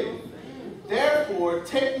little faith? Therefore,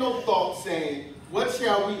 take no thought, saying, what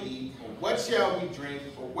shall we eat, or what shall we drink,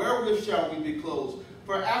 or wherewith shall we be clothed?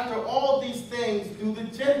 For after all these things do the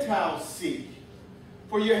Gentiles seek.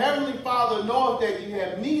 For your heavenly Father knoweth that you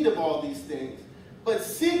have need of all these things. But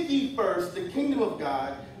seek ye first the kingdom of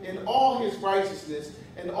God, and all his righteousness,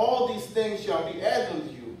 and all these things shall be added unto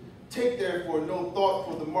you. Take therefore no thought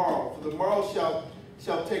for the morrow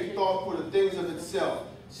shall take thought for the things of itself.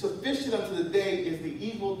 Sufficient unto the day is the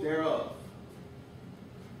evil thereof.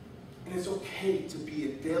 And it's okay to be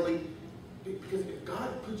in daily, because if God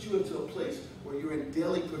puts you into a place where you're in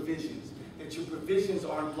daily provisions, that your provisions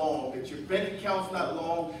aren't long, that your bank account's not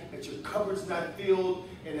long, that your cupboard's not filled,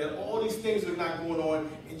 and that all these things are not going on,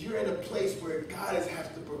 and you're in a place where God has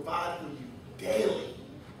to provide for you daily.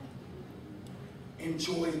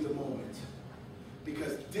 Enjoy the moment,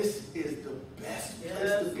 because this is the best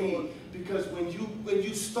place to be. Because when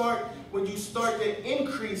you start to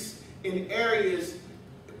increase in areas,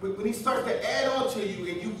 when he starts to add on to you,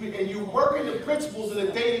 and you work in the principles in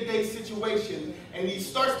a day-to-day situation, and he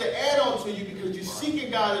starts to add on to you because you're seeking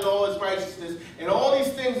God in all his righteousness, and all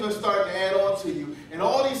these things are starting to add on to you, and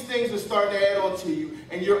all these things are starting to add on to you,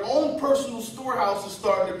 and your own personal storehouse is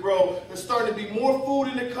starting to grow. There's starting to be more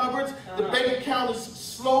food in the cupboards. The bank account is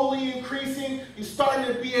slowly increasing. You're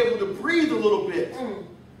starting to be able to breathe a little bit.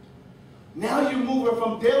 Now you're moving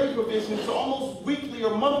from daily provisions to almost weekly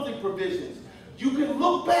or monthly provisions. You can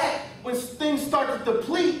look back when things start to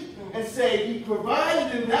deplete and say, he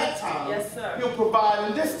provided in that time. Yes, sir. He'll provide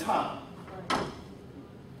in this time.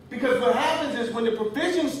 Because what happens is when the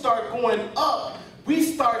provisions start going up, we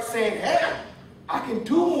start saying, hey, I can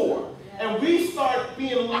do more. And we start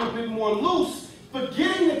being a little bit more loose,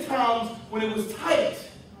 forgetting the times when it was tight.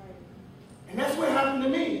 And that's what happened to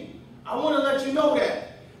me. I want to let you know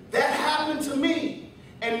that. That happened to me.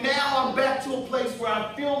 And now I'm back to a place where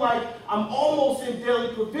I feel like I'm almost in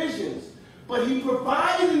daily provisions. But he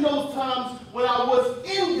provided in those times when I was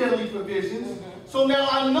in daily provisions. So now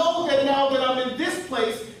I know that now that I'm in this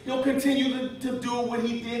place, he'll continue to do what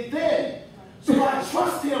he did then. So I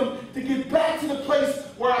trust him to get back to the place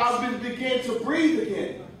where I began to breathe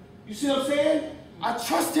again. You see what I'm saying? I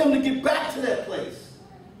trust him to get back to that place.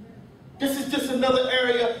 This is just another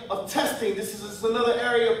area of testing. This is just another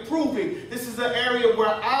area of proving. This is an area where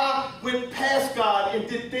I went past God and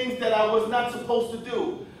did things that I was not supposed to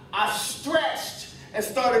do. I stretched and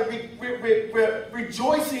started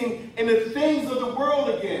rejoicing in the things of the world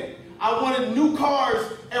again. I wanted new cars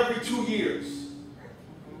every 2 years,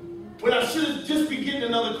 when I should have just been getting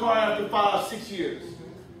another car after 5, 6 years.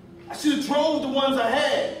 I should have drove the ones I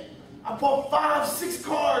had. I bought 5, 6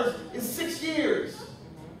 cars in 6 years.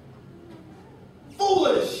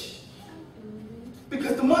 Foolish.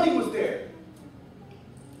 Because the money was there.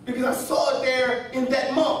 Because I saw it there in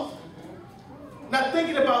that month. Not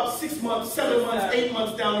thinking about 6 months, 7 months, 8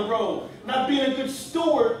 months down the road. Not being a good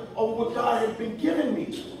steward of what God had been giving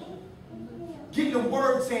me. Getting a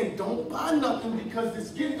word saying, don't buy nothing because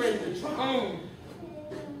it's getting ready to drop.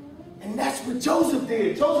 And that's what Joseph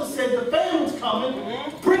did. Joseph said, the famine's coming.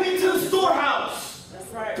 Bring it to the storehouse. That's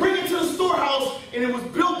right. Bring it to the storehouse. And it was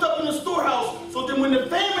built up in the storehouse. So then when the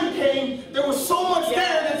famine came, there was so much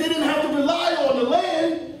there that they didn't have to rely on the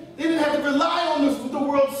land. They didn't have to rely on the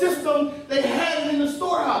world system. They had it in the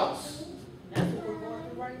storehouse. That's what we're going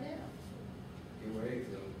through right now. Get ready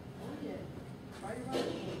to. Oh, yeah. Right.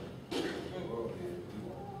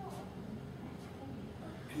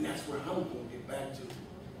 And that's where I'm going to get back to.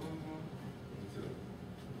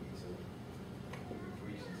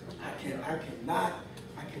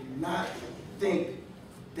 I cannot think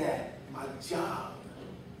that my job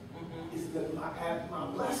is my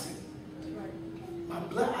blessing.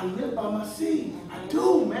 I live by my seed. I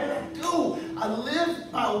do, man, I do. I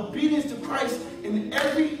live by obedience to Christ in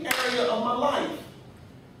every area of my life.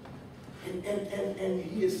 And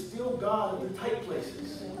he is still God in the tight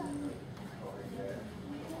places.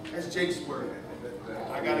 That's Jake's word.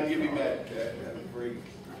 I got to give him that.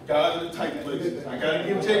 God in the tight places. I got to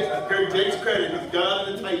give Jake's credit. It's God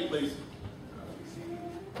in the tight places.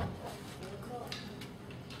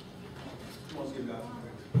 Come on, let's give God.